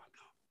 I'm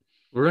not.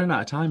 We're running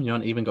out of time. You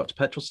haven't even got to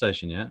petrol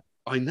station yet.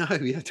 I know.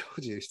 Yeah, I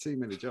told you it's too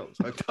many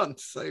jobs. I've done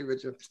so many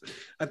jobs.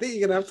 I think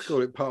you're gonna have to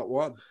call it part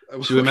 1.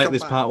 Should we make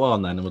this part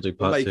 1 then, and we'll do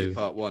part 2? We'll make it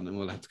part 1, and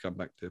we'll have to come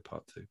back to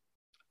part 2.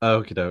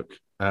 Okie doke.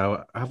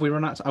 Have we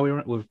run out?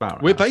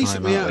 We're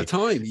basically out of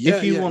time. Yeah,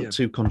 if you want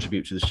to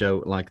contribute to the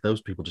show, like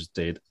those people just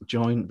did,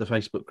 join the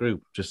Facebook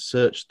group. Just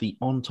search the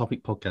On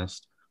Topic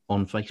Podcast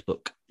on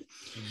Facebook.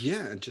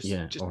 Yeah, and just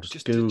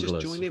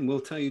join in. We'll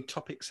tell you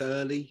topics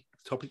early,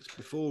 topics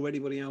before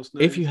anybody else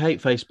knows. If you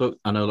hate Facebook,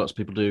 I know lots of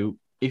people do.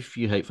 If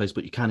you hate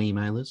Facebook, you can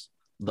email us,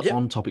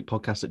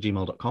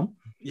 ontopicpodcast@gmail.com.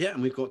 Yeah,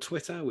 and we've got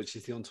Twitter, which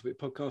is the On Topic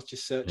Podcast.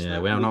 Just search that. Yeah,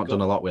 we have not done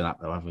a lot with that,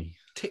 though, have we?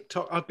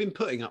 TikTok, I've been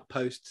putting up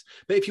posts.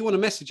 But if you want to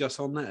message us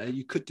on there,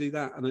 you could do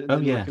that. And then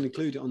I can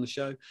include it on the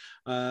show.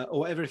 Or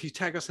whatever, if you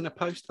tag us in a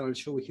post, I'm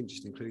sure we can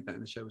just include that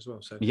in the show as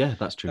well. So yeah,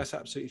 that's true. That's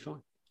absolutely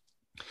fine.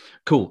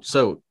 Cool.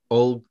 So,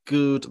 all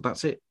good.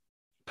 That's it.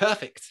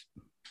 Perfect.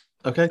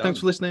 Okay, thanks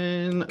for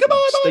listening.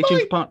 Goodbye. Stay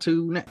tuned for part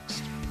 2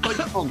 next.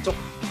 On top.